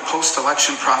allowing the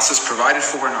post-election process provided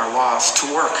for in our laws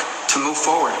to work, to move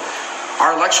forward.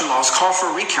 Our election laws call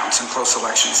for recounts in close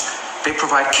elections. They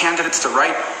provide candidates the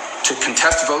right to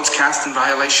contest votes cast in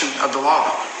violation of the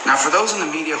law. Now, for those in the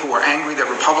media who are angry that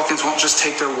Republicans won't just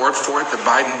take their word for it that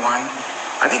Biden won,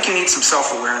 I think you need some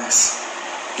self-awareness.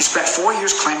 You spent 4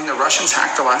 years claiming the Russians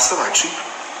hacked the last election.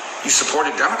 You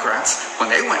supported Democrats when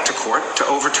they went to court to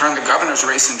overturn the governor's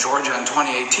race in Georgia in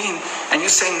 2018, and you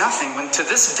say nothing when to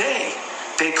this day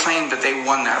they claim that they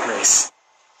won that race.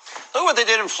 Look what they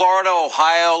did in Florida,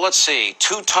 Ohio. Let's see,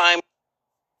 two-time.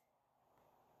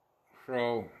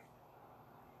 So,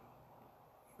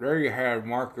 there you have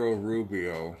Marco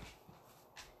Rubio.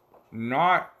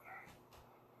 Not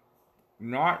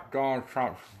Donald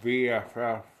Trump's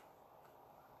BFF.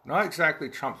 Not exactly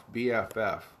Trump's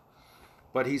BFF.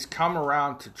 But he's come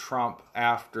around to Trump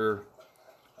after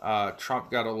Trump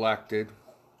got elected.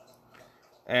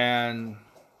 And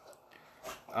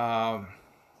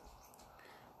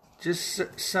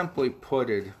just simply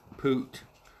Putin,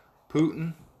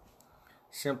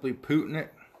 simply Putin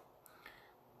it.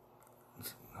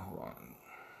 Hold on.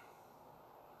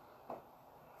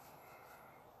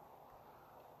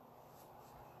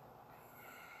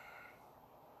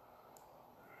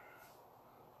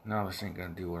 No, this ain't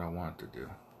gonna do what I want it to do.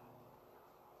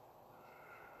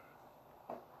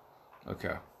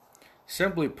 Okay.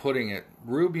 simply putting it,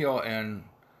 Rubio and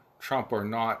Trump are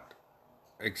not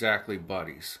exactly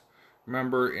buddies.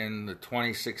 Remember in the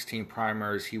 2016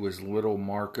 primaries, he was little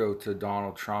Marco to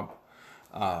Donald Trump.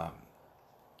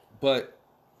 But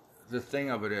the thing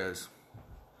of it is,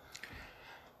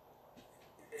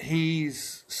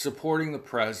 he's supporting the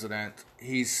president.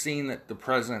 He's seen that the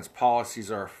president's policies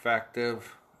are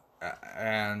effective,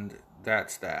 and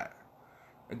that's that.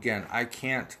 Again, I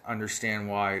can't understand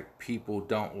why people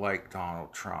don't like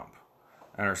Donald Trump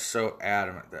and are so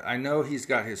adamant that. I know he's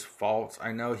got his faults.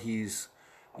 I know he's,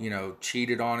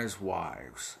 cheated on his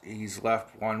wives. He's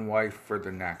left one wife for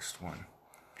the next one.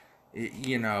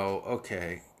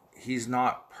 Okay, he's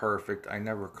not perfect. I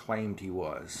never claimed he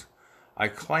was. I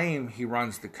claim he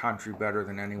runs the country better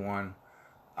than anyone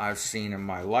I've seen in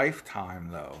my lifetime,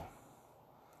 though.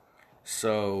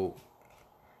 So,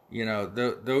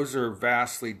 those are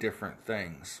vastly different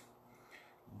things.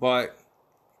 But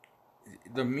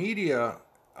the media,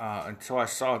 until I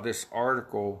saw this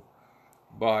article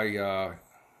by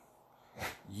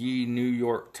Ye New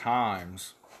York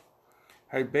Times,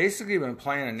 had basically been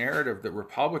playing a narrative that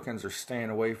Republicans are staying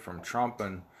away from Trump,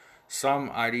 and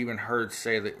some I'd even heard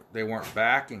say that they weren't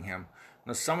backing him.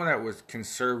 Now, some of that was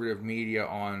conservative media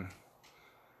on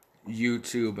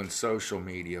YouTube and social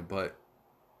media, but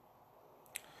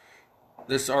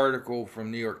this article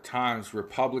from New York Times,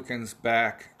 Republicans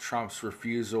back Trump's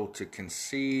refusal to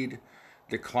concede,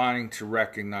 declining to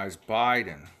recognize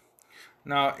Biden.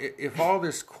 Now, if all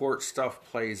this court stuff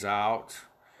plays out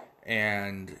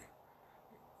and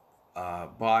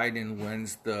Biden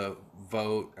wins the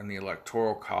vote and the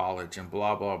Electoral College and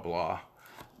blah, blah, blah,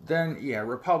 then, yeah,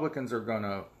 Republicans are going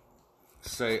to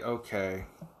say, okay,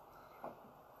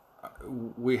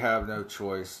 we have no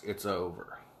choice, it's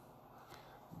over.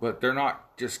 But they're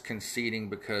not just conceding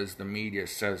because the media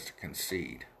says to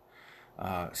concede.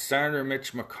 Senator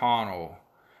Mitch McConnell,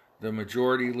 the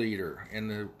majority leader in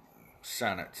the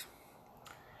Senate,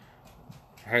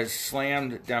 has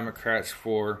slammed Democrats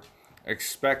for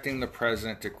expecting the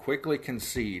president to quickly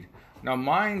concede. Now,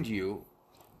 mind you,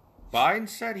 Biden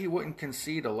said he wouldn't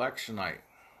concede election night.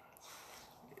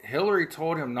 Hillary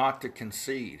told him not to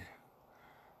concede.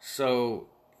 So,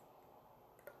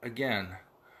 again,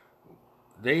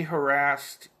 they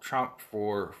harassed Trump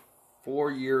for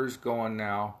 4 years going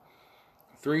now.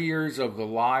 3 years of the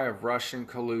lie of Russian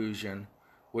collusion,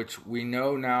 which we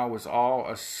know now was all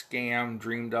a scam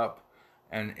dreamed up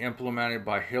and implemented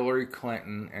by Hillary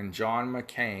Clinton and John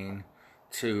McCain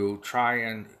to try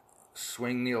and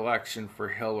swing the election for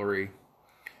Hillary.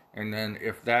 And then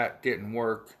if that didn't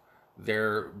work,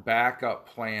 their backup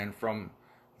plan from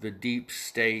the deep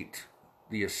state,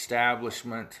 the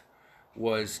establishment,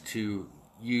 was to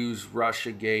use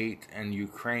Russiagate and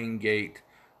Ukrainegate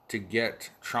to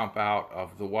get Trump out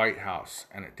of the White House,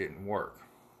 and it didn't work.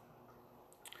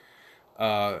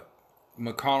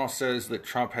 McConnell says that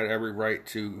Trump had every right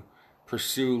to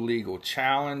pursue legal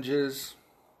challenges.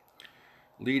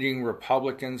 Leading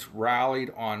Republicans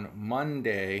rallied on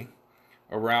Monday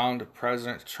around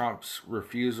President Trump's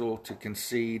refusal to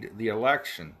concede the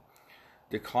election,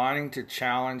 declining to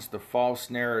challenge the false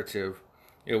narrative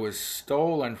it was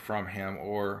stolen from him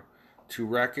or to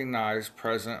recognize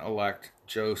President-elect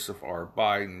Joseph R.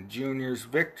 Biden Jr.'s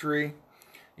victory,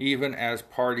 even as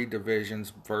party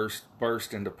divisions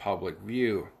burst into public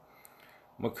view.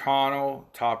 McConnell,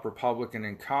 top Republican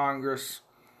in Congress,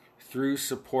 threw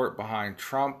support behind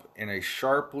Trump in a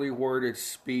sharply worded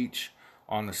speech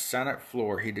on the Senate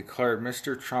floor. He declared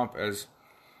Mr. Trump as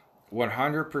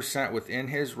 100% within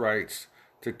his rights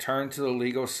to turn to the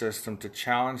legal system to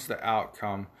challenge the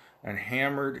outcome and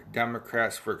hammered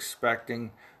Democrats for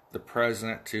expecting the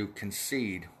president to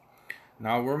concede.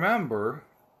 Now remember,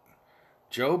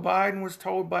 Joe Biden was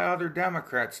told by other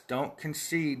Democrats, don't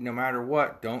concede no matter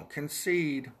what, don't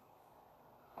concede.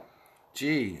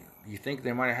 Gee, you think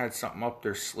they might have had something up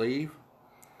their sleeve?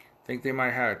 Think they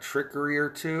might have had a trickery or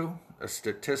two? A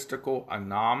statistical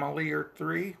anomaly or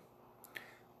three?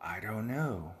 I don't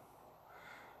know.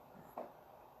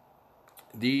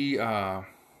 The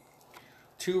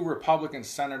two Republican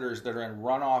senators that are in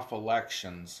runoff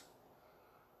elections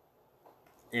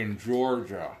in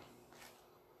Georgia,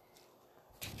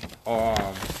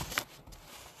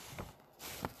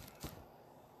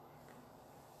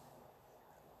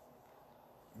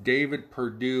 David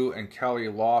Perdue and Kelly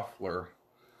Loeffler,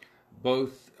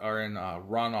 both are in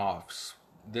runoffs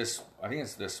I think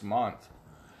it's this month,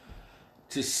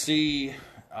 to see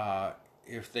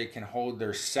if they can hold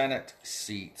their Senate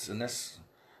seats. And this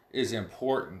is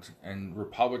important, and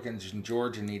Republicans in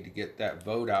Georgia need to get that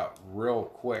vote out real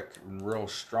quick and real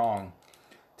strong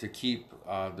to keep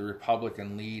the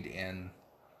Republican lead in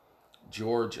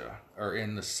Georgia, or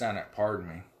in the Senate, pardon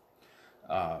me.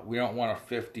 We don't want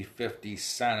a 50-50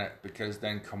 Senate, because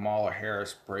then Kamala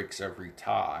Harris breaks every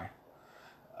tie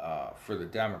for the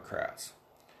Democrats.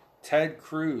 Ted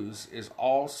Cruz is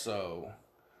also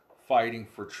fighting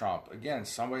for Trump. Again,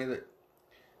 somebody that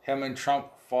him and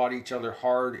Trump fought each other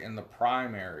hard in the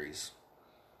primaries.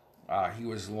 He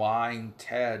was lying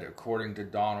Ted, according to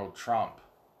Donald Trump.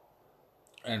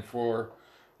 And for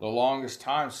the longest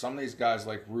time, some of these guys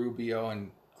like Rubio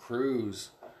and Cruz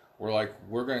were like,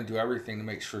 we're going to do everything to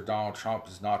make sure Donald Trump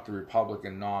is not the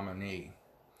Republican nominee.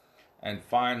 And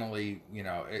finally,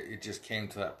 it just came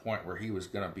to that point where he was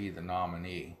going to be the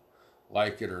nominee,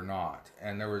 like it or not.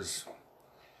 And there was,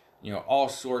 all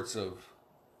sorts of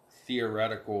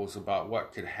theoreticals about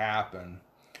what could happen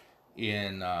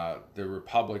in the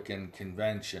Republican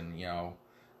convention.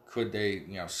 Could they,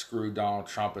 screw Donald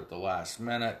Trump at the last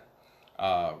minute?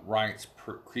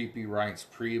 Creepy Reince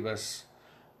Priebus,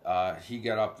 he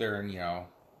got up there and,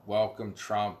 welcomed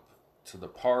Trump to the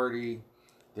party.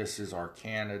 This is our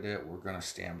candidate. We're going to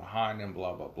stand behind him,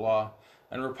 blah, blah, blah.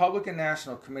 And Republican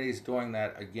National Committee is doing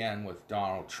that again with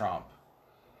Donald Trump.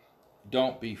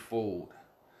 Don't be fooled.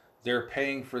 They're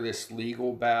paying for this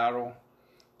legal battle.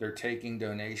 They're taking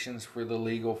donations for the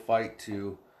legal fight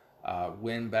to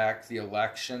win back the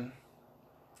election.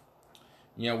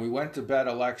 We went to bed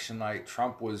election night.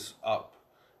 Trump was up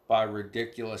by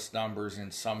ridiculous numbers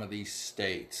in some of these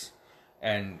states.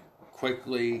 And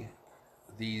quickly,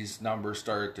 these numbers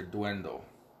started to dwindle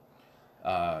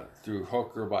through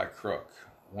hook or by crook,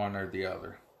 one or the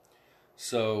other.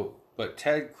 So, but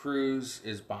Ted Cruz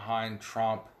is behind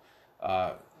Trump.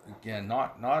 Again,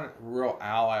 not a real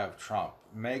ally of Trump.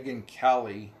 Megyn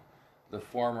Kelly, the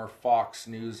former Fox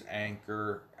News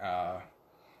anchor,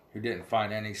 who didn't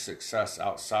find any success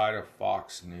outside of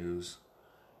Fox News,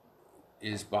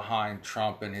 is behind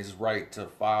Trump and his right to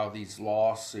file these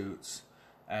lawsuits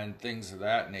and things of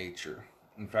that nature.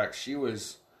 In fact, she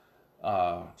was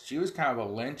kind of a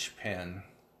linchpin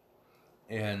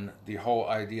in the whole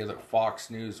idea that Fox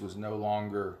News was no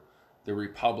longer the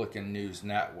Republican news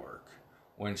network,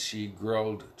 when she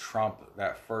grilled Trump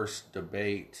that first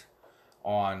debate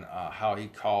on how he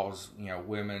calls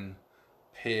women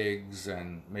pigs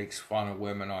and makes fun of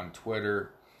women on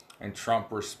Twitter, and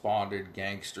Trump responded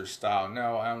gangster style,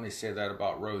 "No, I only say that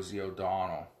about Rosie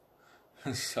O'Donnell."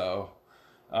 So,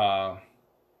 but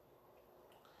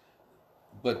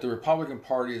the Republican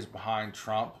Party is behind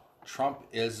Trump.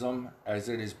 Trumpism, as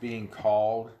it is being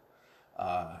called,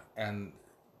 and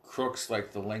crooks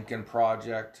like the Lincoln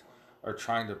Project are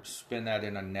trying to spin that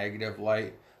in a negative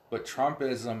light. But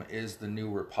Trumpism is the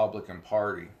new Republican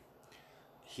Party.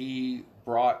 He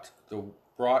brought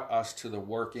us to the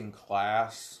working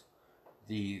class,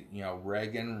 the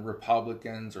Reagan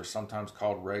Republicans, or sometimes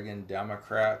called Reagan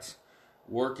Democrats,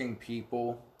 working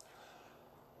people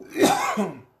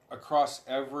across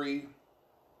every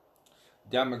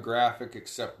demographic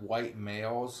except white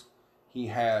males. He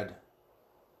had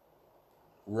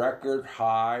record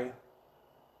high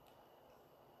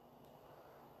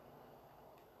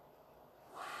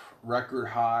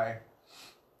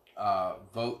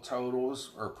vote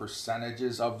totals, or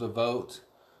percentages of the vote,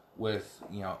 with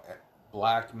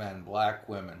black men, black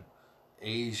women,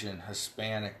 Asian,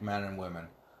 Hispanic men and women,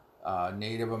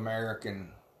 Native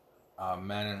American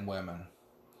men and women.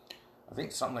 I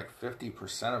think something like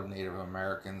 50% of Native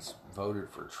Americans voted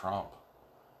for Trump.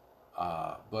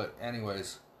 But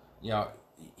anyways,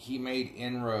 he made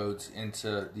inroads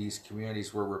into these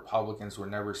communities where Republicans were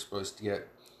never supposed to get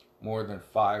more than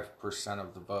 5%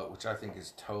 of the vote, which I think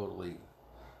is totally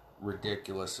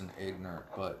ridiculous and ignorant.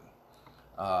 But,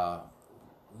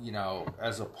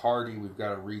 as a party, we've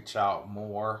got to reach out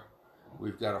more.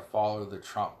 We've got to follow the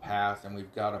Trump path, and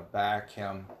we've got to back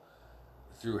him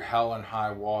through hell and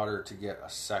high water to get a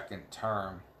second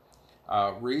term.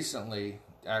 Recently,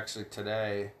 actually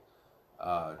today,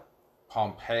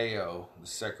 Pompeo, the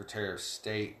Secretary of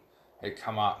State, had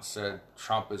come out and said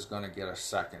Trump is going to get a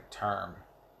second term.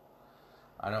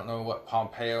 I don't know what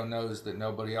Pompeo knows that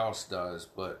nobody else does,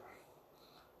 but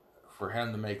for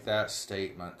him to make that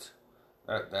statement,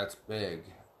 that's big.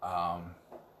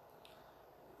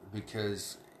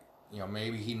 Because,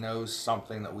 maybe he knows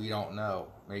something that we don't know.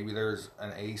 Maybe there's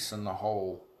an ace in the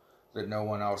hole that no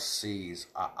one else sees.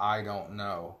 I don't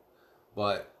know.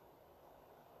 But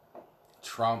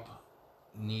Trump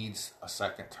needs a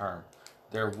second term.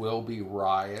 There will be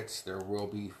riots. There will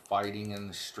be fighting in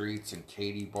the streets, and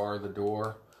Katie bar the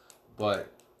door.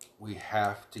 But we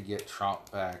have to get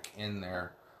Trump back in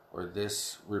there, or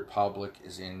this republic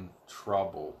is in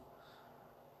trouble.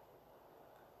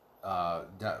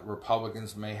 that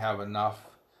Republicans may have enough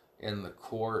in the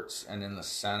courts and in the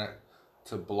Senate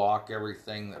to block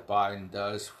everything that Biden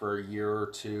does for a year or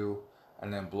two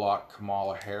and then block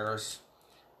Kamala Harris.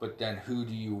 But then who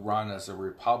do you run as a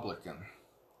Republican?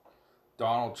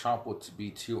 Donald Trump would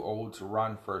be too old to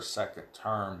run for a second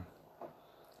term,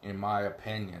 in my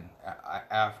opinion.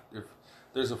 If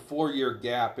there's a 4-year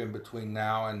gap in between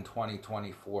now and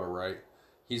 2024, right?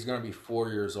 He's going to be 4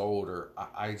 years older.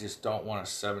 I just don't want a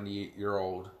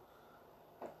 78-year-old,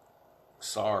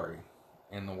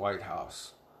 in the White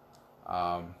House.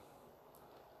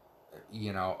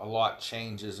 You know, a lot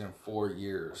changes in 4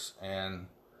 years. And,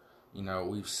 you know,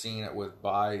 we've seen it with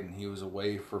Biden. He was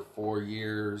away for 4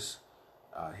 years.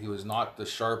 He was not the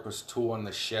sharpest tool in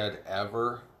the shed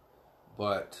ever,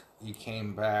 but he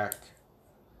came back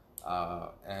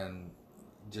and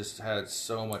just had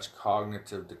so much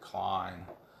cognitive decline.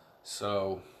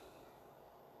 So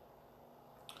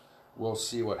we'll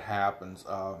see what happens.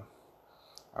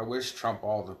 I wish Trump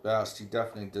all the best. He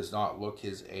definitely does not look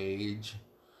his age.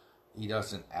 He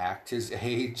doesn't act his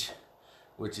age,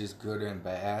 which is good and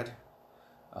bad.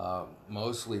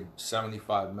 Mostly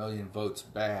 75 million votes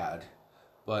bad.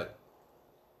 But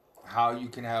how you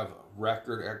can have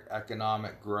record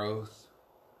economic growth,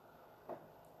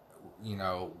 you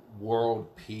know,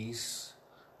 world peace,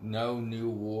 no new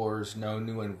wars, no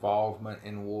new involvement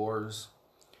in wars,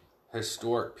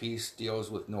 historic peace deals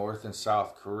with North and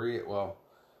South Korea, well,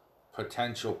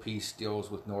 potential peace deals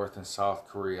with North and South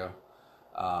Korea,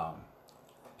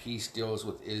 peace deals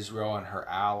with Israel and her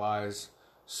allies,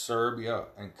 Serbia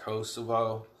and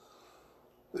Kosovo.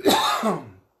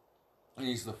 And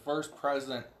he's the first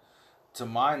president, to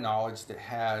my knowledge, that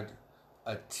had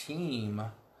a team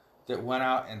that went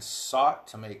out and sought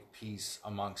to make peace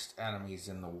amongst enemies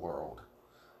in the world.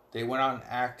 They went out and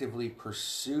actively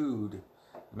pursued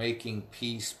making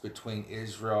peace between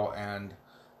Israel and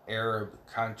Arab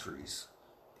countries.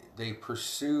 They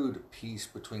pursued peace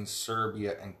between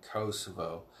Serbia and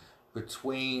Kosovo,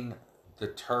 between the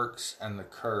Turks and the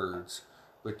Kurds,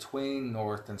 between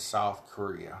North and South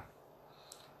Korea.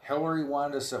 Hillary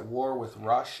wanted us at war with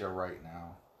Russia right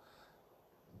now.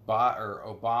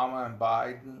 Obama and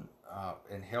Biden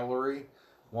and Hillary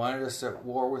wanted us at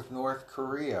war with North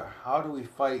Korea. How do we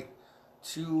fight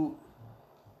two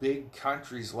big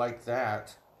countries like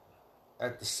that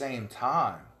at the same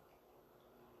time?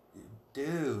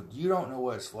 Dude, you don't know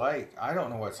what it's like. I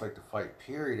don't know what it's like to fight,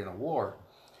 period, in a war.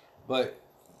 But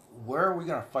where are we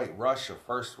going to fight Russia,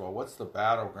 first of all? What's the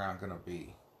battleground going to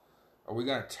be? Are we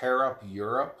going to tear up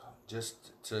Europe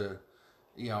just to,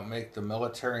 you know, make the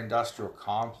military-industrial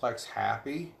complex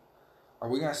happy? Are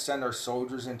we going to send our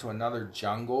soldiers into another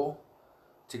jungle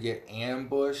to get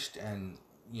ambushed and,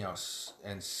 you know,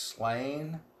 and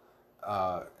slain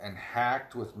and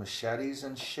hacked with machetes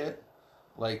and shit?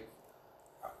 Like,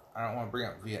 I don't want to bring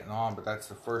up Vietnam, but that's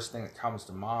the first thing that comes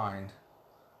to mind.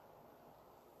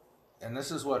 And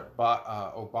this is what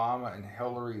Obama and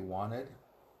Hillary wanted.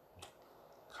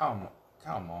 Come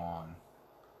on.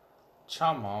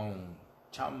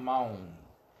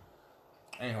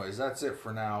 Anyways, that's it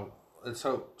for now. Let's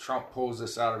hope Trump pulls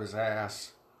this out of his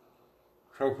ass.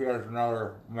 Hope he has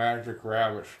another magic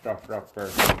rabbit stuffed up there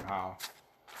somehow.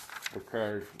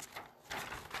 Because,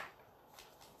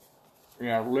 you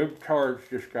know, libtards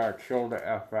just gotta chill the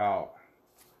F out.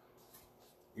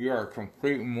 You are a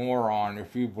complete moron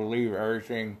if you believe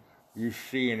everything you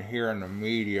see and hear in the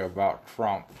media about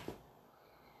Trump.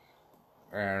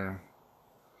 And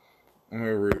let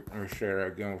me say that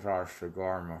again without a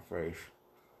cigar in my face.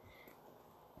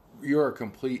 You're a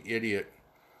complete idiot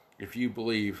if you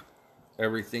believe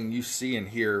everything you see and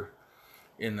hear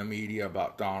in the media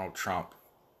about Donald Trump.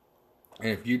 And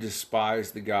if you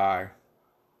despise the guy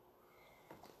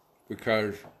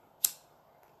because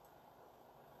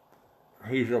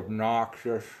he's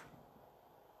obnoxious,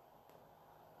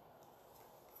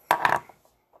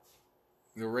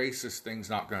 the racist thing's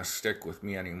not going to stick with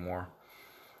me anymore.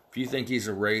 If you think he's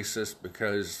a racist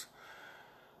because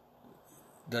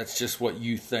that's just what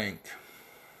you think,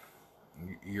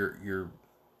 you're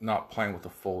not playing with a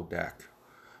full deck.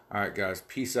 Alright guys,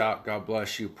 peace out, God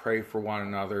bless you, pray for one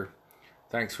another.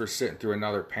 Thanks for sitting through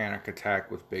another panic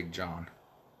attack with Big John.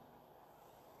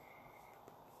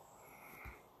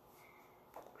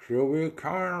 She'll be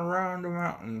coming around the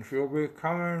mountain, she'll be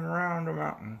coming around the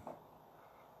mountain.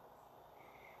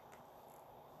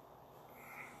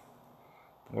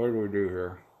 What do we do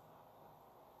here?